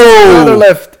 Another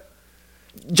left.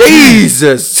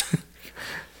 Jesus.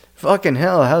 Fucking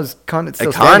hell. How's Condit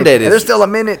still standing? There's still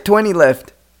 1:20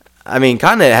 left. I mean,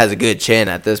 Condit has a good chin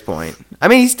at this point. I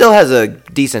mean, he still has a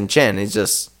decent chin. He's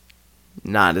just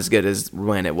not as good as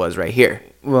when it was right here.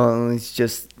 Well, he's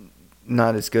just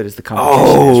not as good as the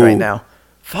competition is right now.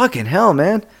 Fucking hell,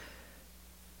 man.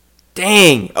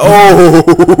 Dang.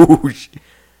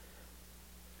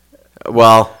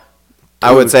 Well,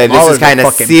 I would say this is kind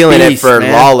of sealing it for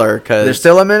Lawler. Cause there's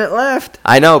still 1 minute left.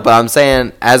 I know, but I'm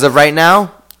saying as of right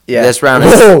now, this round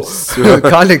is...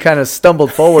 Condit kind of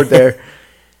stumbled forward there.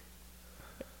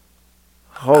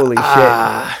 Holy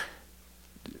shit.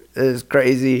 This is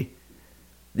crazy.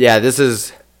 Yeah, this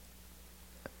is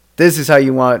how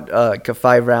you want a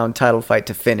 5-round title fight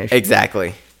to finish.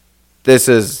 Exactly. This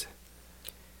is...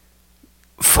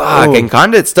 And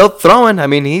Condit's still throwing. I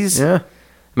mean, I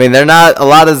mean, they're not a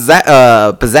lot of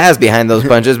pizzazz behind those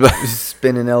punches, but...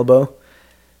 Spinning elbow.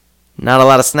 Not a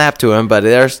lot of snap to him, but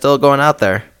they're still going out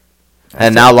there.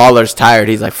 And now Lawler's tired.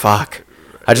 He's like, fuck.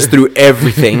 I just threw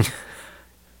everything.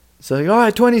 So, all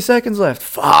right, 20 seconds left.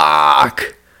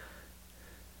 Fuck.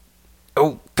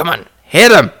 Oh, come on.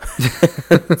 Hit him.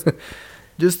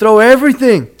 Just throw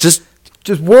everything. Just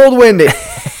whirlwind it.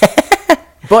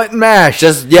 Button mash.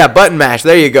 Button mash.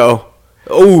 There you go.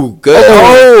 Oh, good.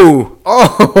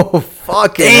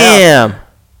 Fucking damn. Hell.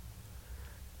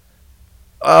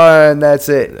 And that's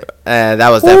it. That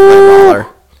was definitely Lawler.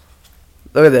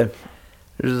 Look at them.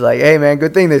 They're just like, hey, man,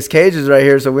 good thing this cage is right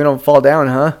here so we don't fall down,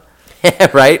 huh?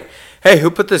 Right? Hey,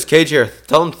 who put this cage here?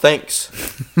 Tell them thanks.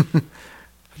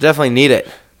 Definitely need it.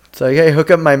 It's like, hey,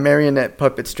 hook up my marionette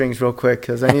puppet strings real quick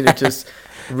because I need to just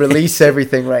release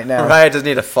everything right now. Right, it doesn't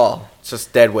need to fall. It's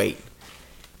just dead weight.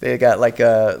 They got like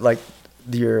the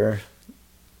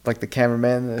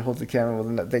cameraman that holds the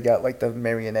camera. They got like the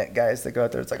marionette guys that go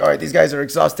out there. It's like, all right, these guys are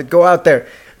exhausted. Go out there.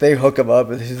 They hook him up.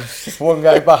 And there's just one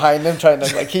guy behind them trying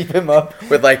to like keep him up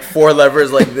with like 4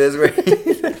 levers like this.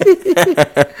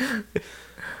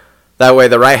 That way,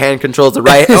 the right hand controls the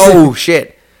right. Oh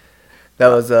shit! That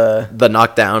was the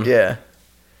knockdown. Yeah.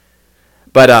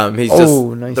 But he's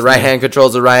nice the right hand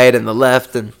controls the right and the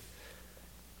left, and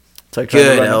it's like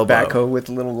trying to run a backhoe with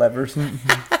little levers.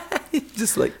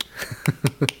 Just like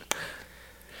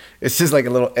it's just like a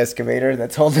little excavator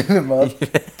that's holding him up.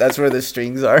 That's where the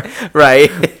strings are. Right.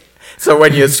 So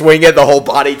when you swing it, the whole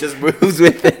body just moves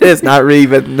with it. It's not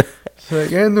even. It's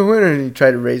like, and the winner. And you try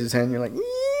to raise his hand. You're like,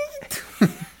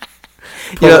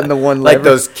 pulling the one lever. Like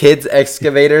those kids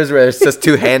excavators where it's just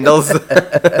 2 handles.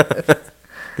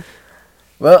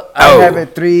 Well, I have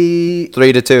it 3-2.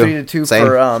 3-2 Same.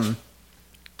 For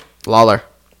Lawler.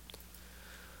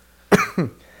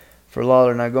 For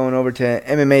Lawler. Now going over to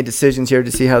MMA decisions here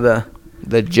to see how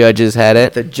the judges had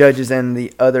it. The judges and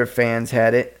the other fans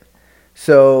had it.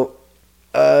 So,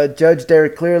 Judge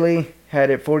Derek Clearly had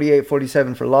it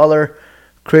 48-47 for Lawler.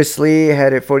 Chris Lee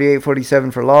had it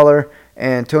 48-47 for Lawler.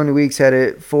 And Tony Weeks had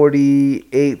it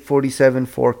 48-47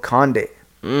 for Condit.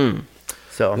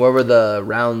 So what were the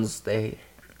rounds they...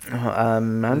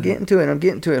 I'm getting to it.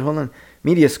 Hold on.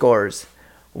 Media scores.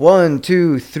 1,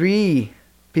 2, 3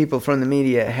 people from the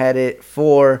media had it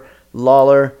for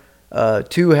Lawler.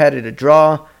 2 had it a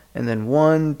draw. And then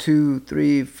 1, 2,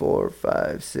 3, 4,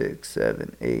 5, 6,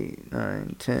 7, 8,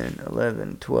 9, 10,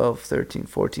 11, 12, 13,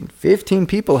 14, 15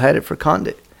 people had it for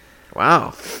Condit.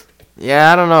 Wow.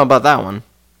 Yeah, I don't know about that one.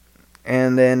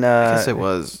 And then I guess it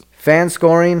was. fan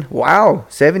scoring, wow,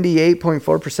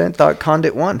 78.4% thought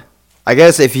Condit won. I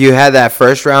guess if you had that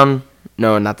first round.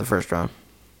 No, not the first round.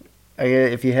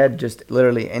 If you had just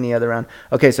literally any other round.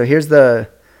 Okay, so here's the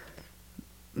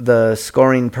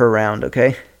scoring per round,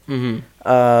 okay? Mm-hmm.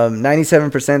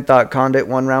 97% thought Condit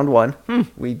won round 1.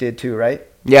 We did too, right?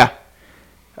 Yeah.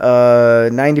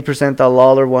 90% thought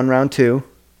Lawler won round 2.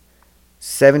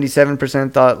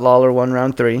 77% thought Lawler won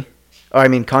round 3.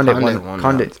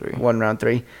 Condit won round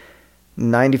 3.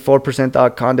 94%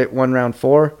 thought Condit won round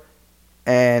 4.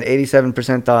 And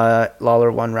 87% thought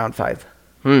Lawler won round 5.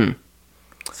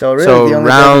 So really the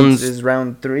only difference is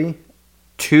round 3?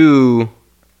 3.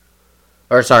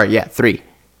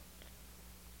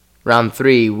 Round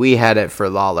 3, we had it for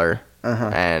Lawler,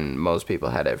 and most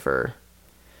people had it for...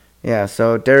 Yeah,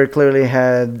 so Derek clearly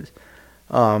had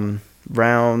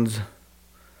rounds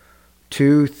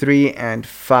 2, 3, and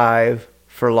 5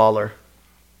 for Lawler.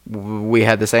 We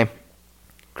had the same.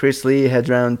 Chris Lee had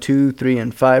round 2, 3,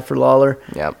 and 5 for Lawler.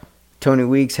 Yep. Tony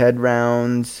Weeks had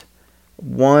rounds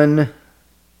 1,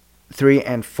 3,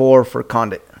 and 4 for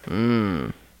Condit.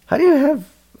 How do you have...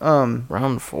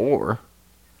 round 4?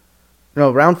 No,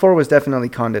 round 4 was definitely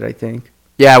Condit, I think.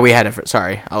 Yeah, we had it for...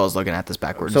 Sorry, I was looking at this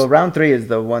backwards. So round 3 is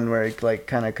the one where it like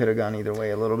kind of could have gone either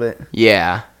way a little bit.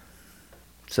 Yeah.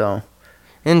 So...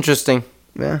 Interesting.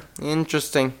 Yeah.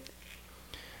 Interesting.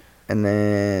 And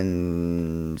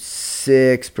then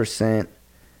 6%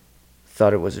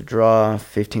 thought it was a draw.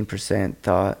 15%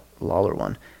 thought Lawler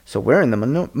won. So we're in the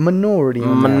minority.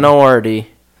 Minority.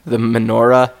 The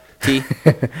menorah tea.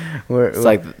 It's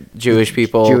like Jewish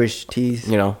people. Jewish teas.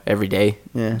 You know, every day.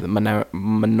 Yeah. The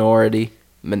minority.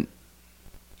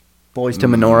 Boys to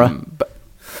menorah.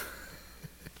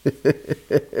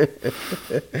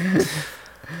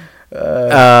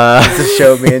 It's a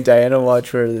show me and Diana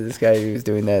watched where this guy who was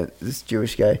doing that, this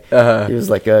Jewish guy, he was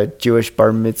like a Jewish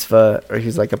bar mitzvah, or he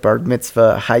was like a bar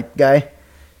mitzvah hype guy.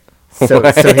 So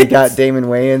he got Damon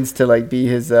Wayans to like be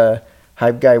his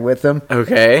hype guy with him.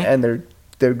 Okay. And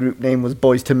their group name was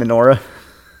Boys to Menorah.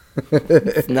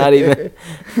 It's not even.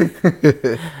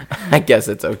 I guess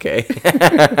it's okay.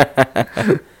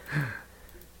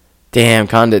 Damn,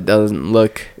 Condit doesn't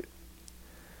look.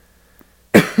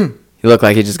 He looked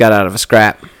like he just got out of a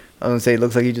scrap. I was gonna say, it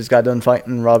looks like he just got done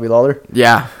fighting Robbie Lawler.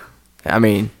 Yeah, I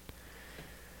mean,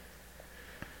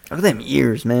 look at them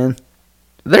ears, man.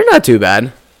 They're not too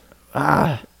bad.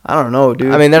 I don't know,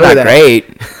 dude. I mean, they're not great,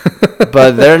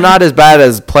 but they're not as bad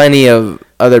as plenty of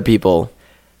other people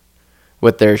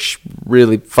with their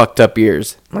really fucked up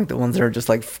ears. Like the ones that are just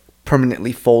like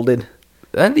permanently folded.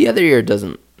 And the other ear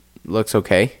looks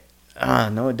okay.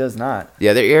 No, it does not. The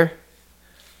other ear?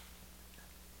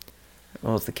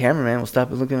 Well, it's the cameraman. We'll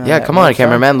stop looking at that. Yeah, come on,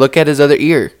 cameraman. Look at his other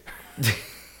ear.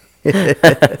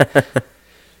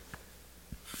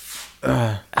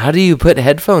 How do you put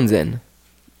headphones in?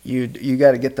 You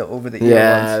got to get the over the ear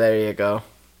Yeah, ones. there you go.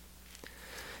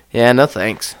 Yeah, no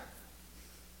thanks.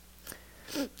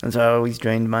 And so I always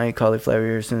drained my cauliflower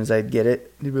ear as soon as I'd get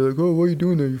it. They'd be like, "Oh, what are you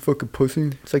doing there, you fucking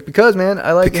pussy?" It's like, because, man,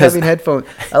 I like having headphones.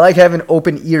 I like having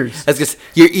open ears. That's just,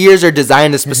 your ears are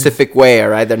designed a specific way, all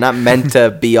right? They're not meant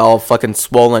to be all fucking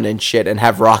swollen and shit and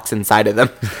have rocks inside of them.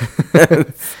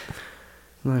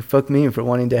 Like, fuck me for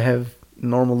wanting to have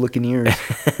normal looking ears.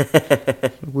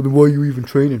 Well, then why are you even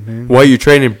training, man? Why are you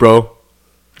training, bro?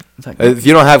 It's like, if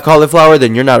you don't have cauliflower,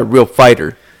 then you're not a real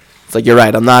fighter. It's like, you're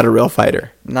right, I'm not a real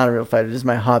fighter. Not a real fighter. This is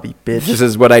my hobby, bitch. This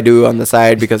is what I do on the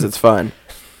side because it's fun.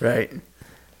 Right.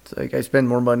 It's like I spend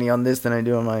more money on this than I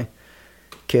do on my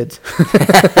kids.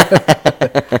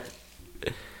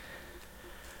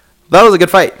 That was a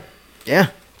good fight. Yeah.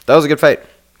 That was a good fight.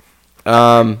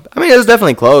 I mean, it was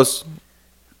definitely close.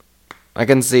 I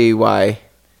can see why.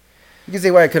 You can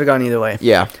see why I could have gone either way.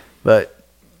 Yeah. But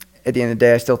at the end of the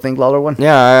day, I still think Lawler won.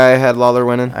 Yeah, I had Lawler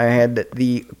winning. I had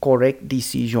the correct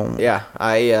decision. Yeah,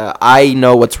 I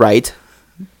know what's right.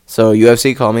 So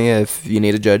UFC, call me if you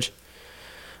need a judge,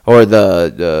 or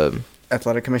the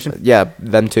athletic commission. Yeah,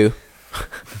 them too.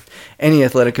 Any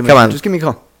athletic commission. Come on, just give me a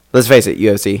call. Let's face it,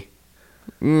 UFC.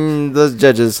 Those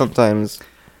judges sometimes.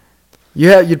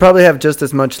 You'd probably have just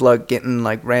as much luck getting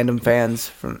like random fans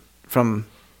from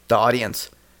the audience.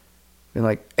 Being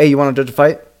like, "Hey, you want to judge a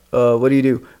fight? What do you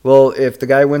do?" Well, if the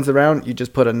guy wins the round, you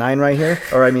just put a 9 right here.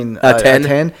 Or, I mean, a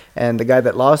 10. And the guy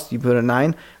that lost, you put a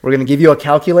 9. We're going to give you a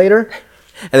calculator.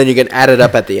 And then you can add it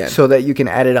up at the end. So that you can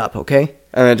add it up, okay?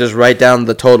 and then just write down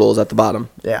the totals at the bottom.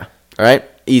 Yeah. All right?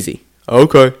 Easy.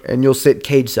 Okay. And you'll sit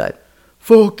cage side.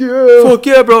 Fuck yeah. Fuck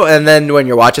yeah, bro. And then when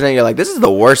you're watching it, you're like, this is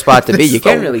the worst spot to be. You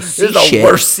can't really see shit. This is the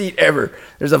worst seat ever.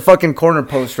 There's a fucking corner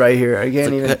post right here. I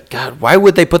can't even. God, why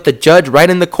would they put the judge right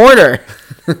in the corner?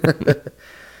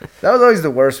 That was always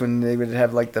the worst when they would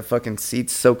have like the fucking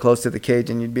seats so close to the cage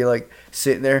and you'd be like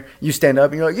sitting there. You stand up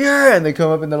and you're like, yeah. And they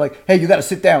come up and they're like, hey, you got to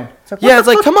sit down. It's like, yeah, it's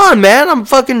like, come on, man. I'm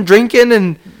fucking drinking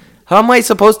and how am I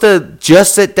supposed to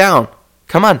just sit down?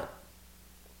 Come on.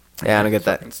 Yeah, I don't get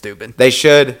that. Stupid. They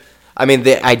should. I mean,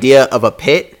 the idea of a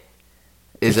pit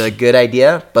is a good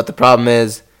idea, but the problem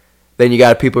is then you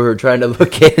got people who are trying to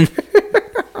look in.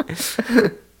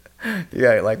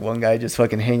 Yeah, like one guy just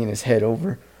fucking hanging his head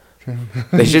over.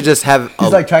 They should just have.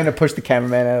 He's like trying to push the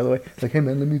cameraman out of the way. It's like, hey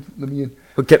man, let me in.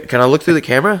 Can I look through the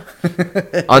camera?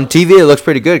 On TV, it looks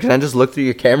pretty good. Can I just look through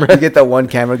your camera? You get that one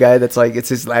camera guy that's like, it's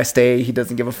his last day. He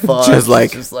doesn't give a fuck. Just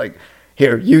like,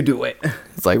 here, you do it.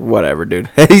 It's like, whatever, dude.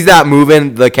 He's not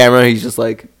moving the camera. He's just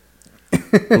like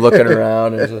looking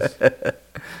around.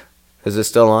 Is it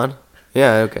still on?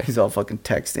 Yeah, okay. He's all fucking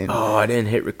texting. Oh, I didn't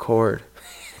hit record.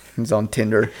 He's on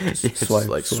Tinder. Swipe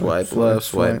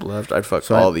left. I'd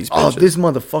fuck all these bitches. Oh, this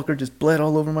motherfucker just bled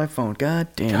all over my phone. God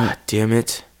damn it. God damn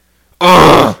it.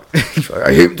 I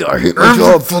hate my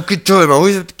job. Fucking time. I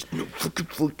always have to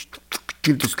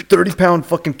give this 30-pound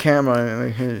fucking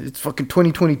camera. It's fucking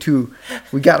 2022.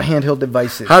 We got handheld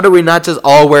devices. How do we not just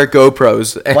all wear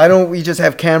GoPros? Why don't we just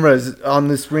have cameras on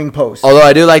this ring post? Although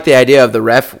I do like the idea of the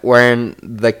ref wearing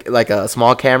like a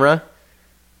small camera.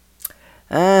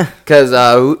 Because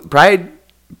Pride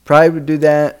would do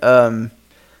that.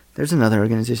 There's another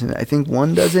organization. I think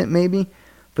one does it maybe.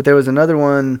 But there was another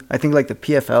one, I think like the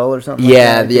PFL or something.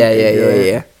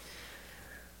 Yeah.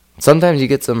 Sometimes you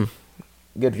get some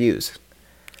good views.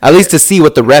 At least to see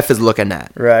what the ref is looking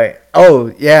at. Right.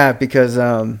 Oh, yeah, because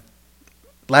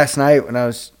last night when I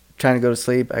was trying to go to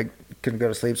sleep, I couldn't go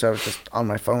to sleep, so I was just on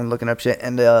my phone looking up shit.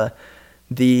 And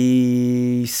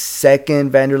the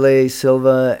second Vanderlei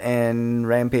Silva and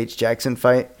Rampage Jackson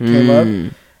fight came up.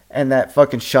 And that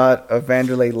fucking shot of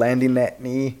Vanderlei landing that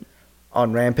knee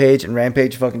on Rampage, and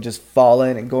Rampage fucking just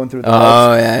falling and going through the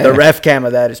house. Yeah. The ref cam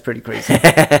of that is pretty crazy.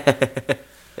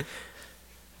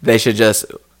 They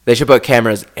should put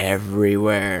cameras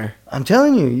everywhere. I'm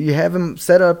telling you, you have them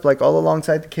set up like all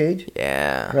alongside the cage.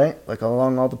 Yeah. Right? Like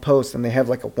along all the posts, and they have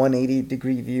like a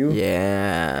 180-degree view.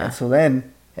 Yeah. And so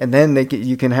then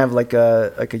you can have like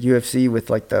a UFC with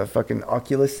like the fucking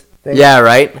Oculus thing. Yeah,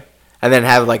 right? And then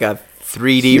have like a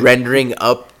 3D rendering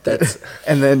up that's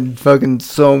and then fucking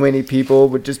so many people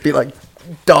would just be like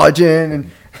dodging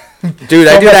and dude,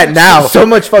 I do that now. So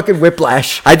much fucking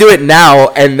whiplash. I do it now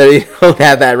and they don't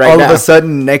have that right now. All of a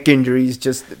sudden neck injuries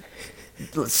just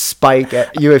spike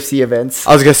at UFC events.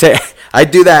 I was gonna say I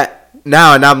do that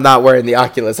now and I'm not wearing the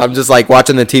Oculus. I'm just like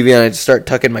watching the TV and I just start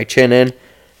tucking my chin in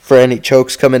for any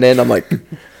chokes coming in. I'm like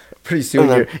pretty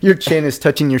soon your chin is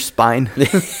touching your spine.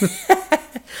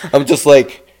 I'm just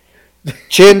like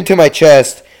chin to my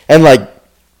chest and like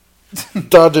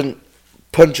dodging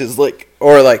punches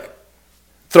or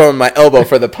throwing my elbow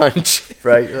for the punch.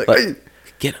 Right. Like,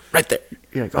 get him right there.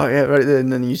 You're like, oh yeah, right there.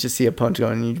 And then you just see a punch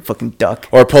going and you fucking duck.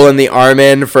 Or pulling the arm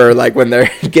in for like when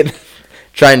they're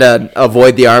trying to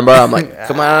avoid the armbar. I'm like,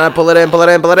 come on, pull it in.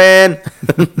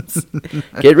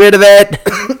 Get rid of it.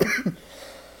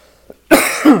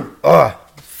 Oh,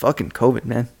 fucking COVID,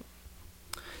 man.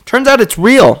 Turns out it's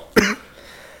real.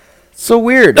 So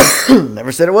weird.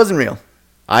 Never said it wasn't real.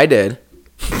 I did.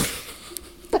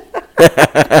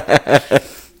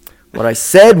 What I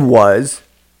said was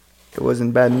it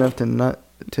wasn't bad enough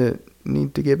to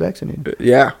need to get vaccinated.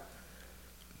 Yeah.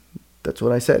 That's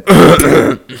what I said.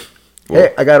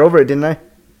 Hey, I got over it, didn't I?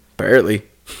 Barely.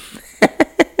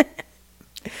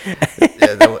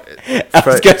 I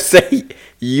was going to say,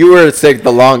 you were sick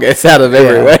the longest out of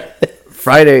everyone.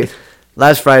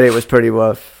 Last Friday was pretty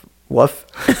rough. Woof.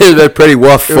 It was pretty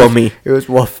woof for me. It was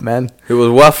woof, man. It was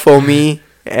woof for me.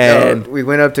 And we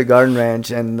went up to Garden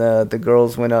Ranch, and the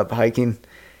girls went up hiking,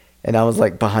 and I was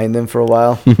like behind them for a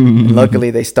while. And luckily,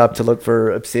 they stopped to look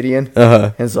for obsidian,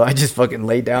 and so I just fucking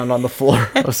laid down on the floor.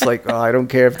 I was like, oh, I don't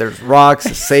care if there's rocks,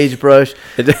 sagebrush,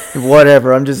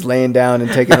 whatever. I'm just laying down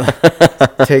and taking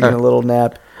a little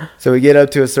nap. So we get up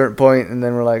to a certain point, and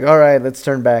then we're like, all right, let's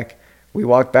turn back. We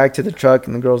walked back to the truck,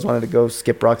 and the girls wanted to go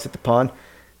skip rocks at the pond.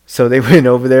 So they went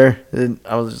over there, and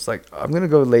I was just like, I'm going to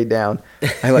go lay down.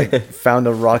 I, found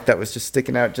a rock that was just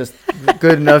sticking out just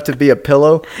good enough to be a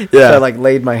pillow. Yeah. So I,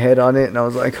 laid my head on it, and I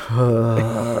was like,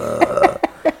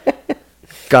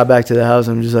 Got back to the house,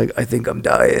 and I'm just like, I think I'm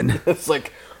dying. It's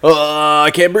like,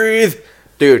 I can't breathe.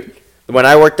 Dude, when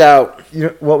I worked out... You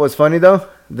know what was funny, though?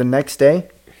 The next day,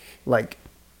 like,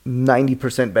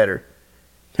 90% better.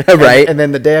 Right? And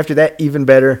then the day after that, even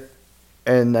better.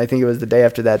 And I think it was the day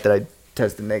after that I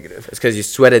tested negative. It's because you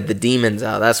sweated the demons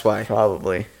out. That's why.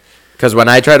 Probably. Because when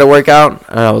I tried to work out,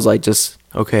 I was like, just,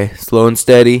 okay, slow and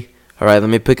steady. All right, let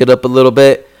me pick it up a little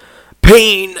bit.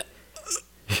 Pain!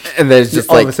 And then it's just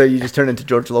all like... of a sudden, you just turn into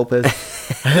George Lopez.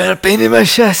 I got a pain in my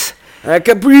chest. I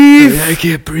can't breathe. I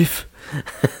can't breathe.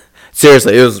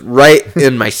 Seriously, it was right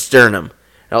in my sternum. And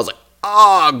I was like,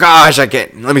 oh, gosh, I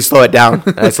can't. Let me slow it down.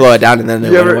 And I slow it down, and then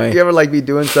it went away. You ever, like, be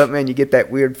doing something, and you get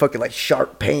that weird fucking, like,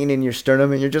 sharp pain in your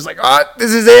sternum, and you're just like, oh,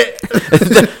 this is it.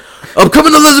 I'm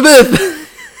coming, Elizabeth.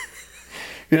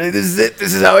 You're like, this is it.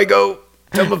 This is how I go.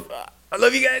 I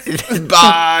love you guys.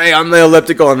 Bye. On the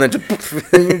elliptical, and then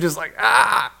just... and you're just like,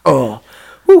 ah. Oh.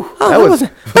 Whew, that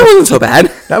wasn't so bad.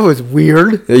 That was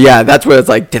weird. Yeah, that's what it's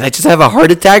like. Did I just have a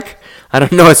heart attack? I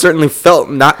don't know. I certainly felt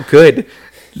not good.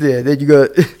 Yeah, then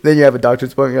you have a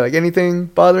doctor's appointment. You're like, anything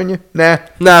bothering you? Nah.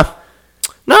 Not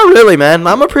really, man.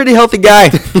 I'm a pretty healthy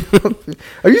guy.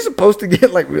 Are you supposed to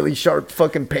get like really sharp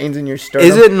fucking pains in your sternum?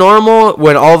 Is it normal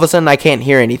when all of a sudden I can't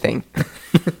hear anything?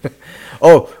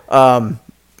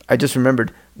 I just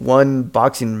remembered one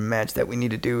boxing match that we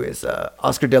need to do is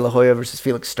Oscar De La Hoya versus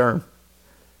Felix Sturm.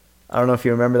 I don't know if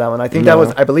you remember that one. I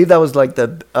believe that was like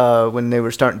the when they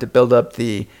were starting to build up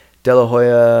the De La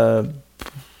Hoya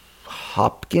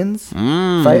Hopkins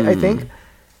fight, I think.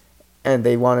 And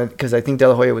they wanted, because I think De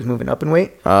La Hoya was moving up in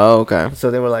weight. Oh, okay. So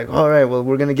they were like, all right, well,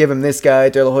 we're going to give him this guy.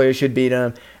 De La Hoya should beat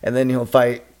him. And then he'll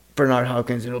fight Bernard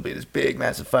Hopkins, and it'll be this big,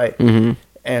 massive fight. Mm-hmm.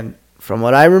 And from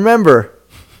what I remember,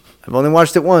 I've only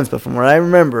watched it once, but from what I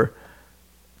remember,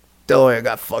 De La Hoya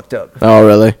got fucked up. Oh,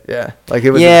 really? Yeah. Like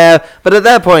it was. Yeah, but at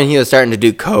that point, he was starting to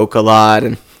do coke a lot.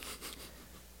 And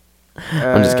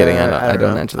I'm just kidding. I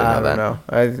don't actually know that.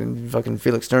 I don't know. Fucking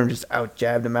Felix Sturm just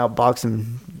out-jabbed him, out-boxed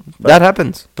him. But, that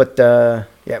happens. But,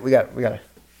 yeah, we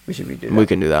should redo that. We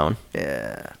can do that one.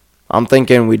 Yeah. I'm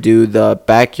thinking we do the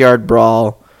Backyard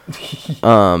Brawl.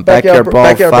 Backyard Brawl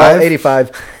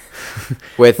 85.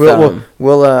 With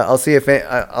I'll see if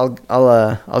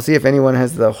I'll see if anyone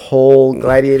has the whole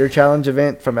Gladiator Challenge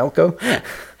event from Elko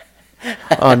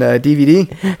on DVD,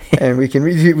 and we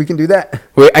can do that.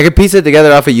 I could piece it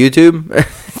together off of YouTube,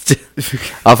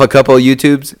 off a couple of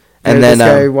YouTubes, and then this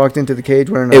guy walked into the cage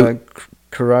wearing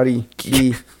karate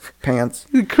gi pants.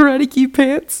 Karate gi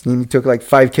pants. And he took like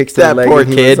 5 kicks to that the leg. Poor and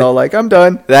he kid. was all like, "I'm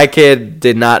done." That kid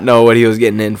did not know what he was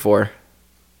getting in for.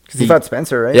 Because he fought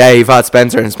Spencer, right? Yeah, he fought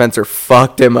Spencer, and Spencer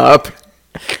fucked him up.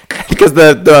 Because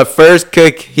the first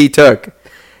kick he took,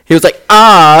 he was like,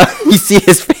 ah. You see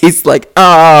his face like,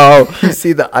 oh. You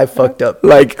see the I fucked up.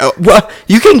 Like, what?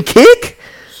 You can kick?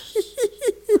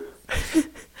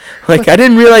 Like, I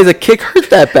didn't realize a kick hurt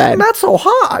that bad. Not so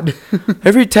hard.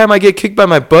 Every time I get kicked by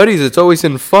my buddies, it's always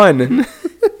in fun.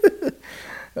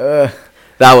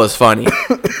 That was funny.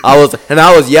 I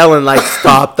was yelling like,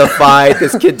 "Stop the fight!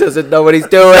 This kid doesn't know what he's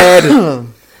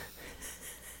doing."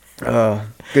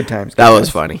 Good times. That was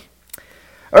funny.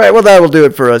 All right, well, that will do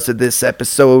it for us at this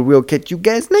episode. We'll catch you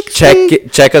guys next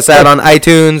week. Check us out on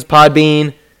iTunes,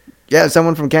 Podbean. Yeah,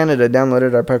 someone from Canada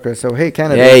downloaded our podcast. So hey,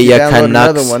 Canada, hey, you download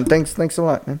another one. Thanks a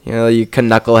lot, man. You know, you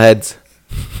knuckleheads.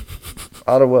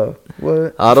 Ottawa,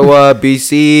 what? Ottawa,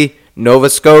 BC, Nova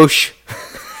Scotia.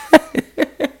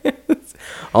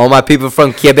 All my people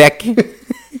from Quebec.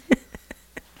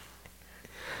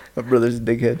 My brother's a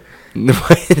dighead.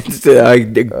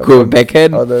 Quebec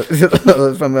head?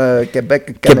 From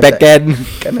Quebec, Quebec head.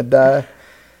 Canada.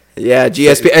 Yeah,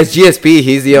 GSP. As GSP,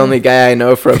 he's the only guy I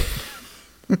know from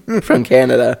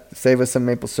Canada. Save us some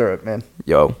maple syrup, man.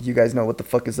 Yo. You guys know what the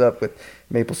fuck is up with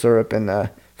maple syrup and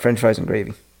French fries and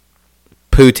gravy.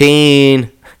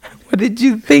 Poutine. What did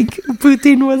you think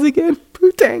poutine was again?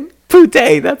 Poutine.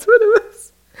 Poutine, that's what it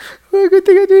was. Well, good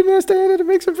thing I didn't ask Diana to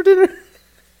make some for dinner.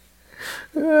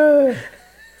 That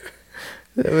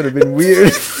would have been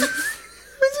weird. Would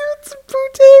you want some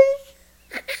poutine?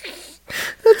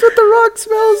 That's what the Rock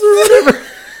smells or whatever.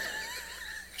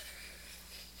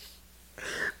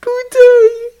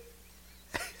 Poutine.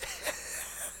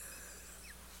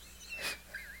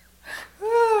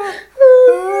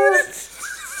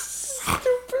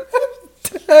 Stupid.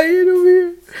 I'm dying over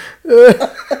here.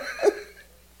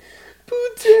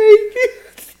 Poutine.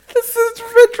 This is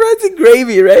French fries and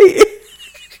gravy, right?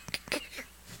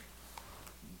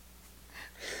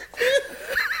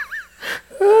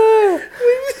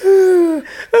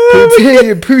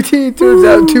 Poutine and poutine turns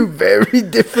out two very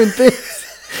different things.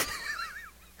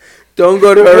 Don't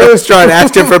go to a restaurant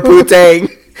asking for poutine.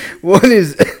 One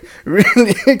is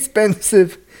really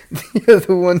expensive. The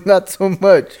other one, not so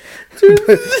much.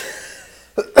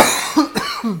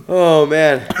 Oh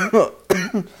man.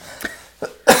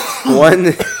 One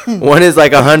is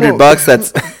like $100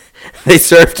 that's they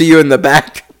serve to you in the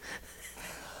back.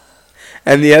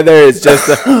 And the other is just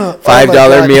a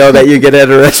 $5 meal that you get at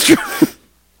a restaurant.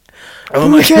 Oh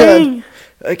my god.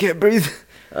 I can't breathe.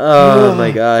 Oh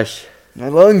my gosh. My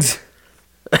lungs.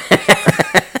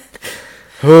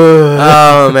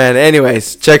 Oh man.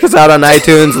 Anyways, check us out on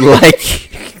iTunes.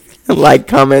 Like,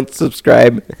 comment,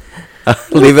 subscribe.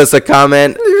 Leave us a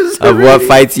comment of what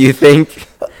fights you think.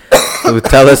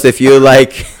 Tell us if you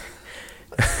like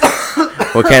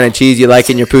what kind of cheese you like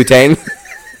in your poutine.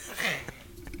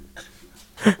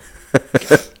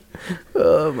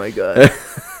 Oh my god.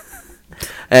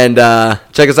 And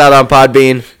check us out on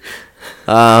Podbean.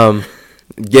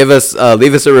 Leave us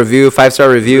a review, 5-star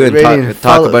review, and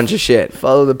talk a bunch of shit.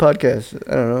 Follow the podcast.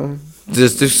 I don't know.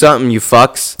 Just do something, you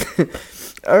fucks.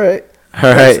 All right.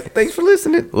 All right. Thanks for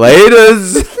listening.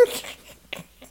 Laters.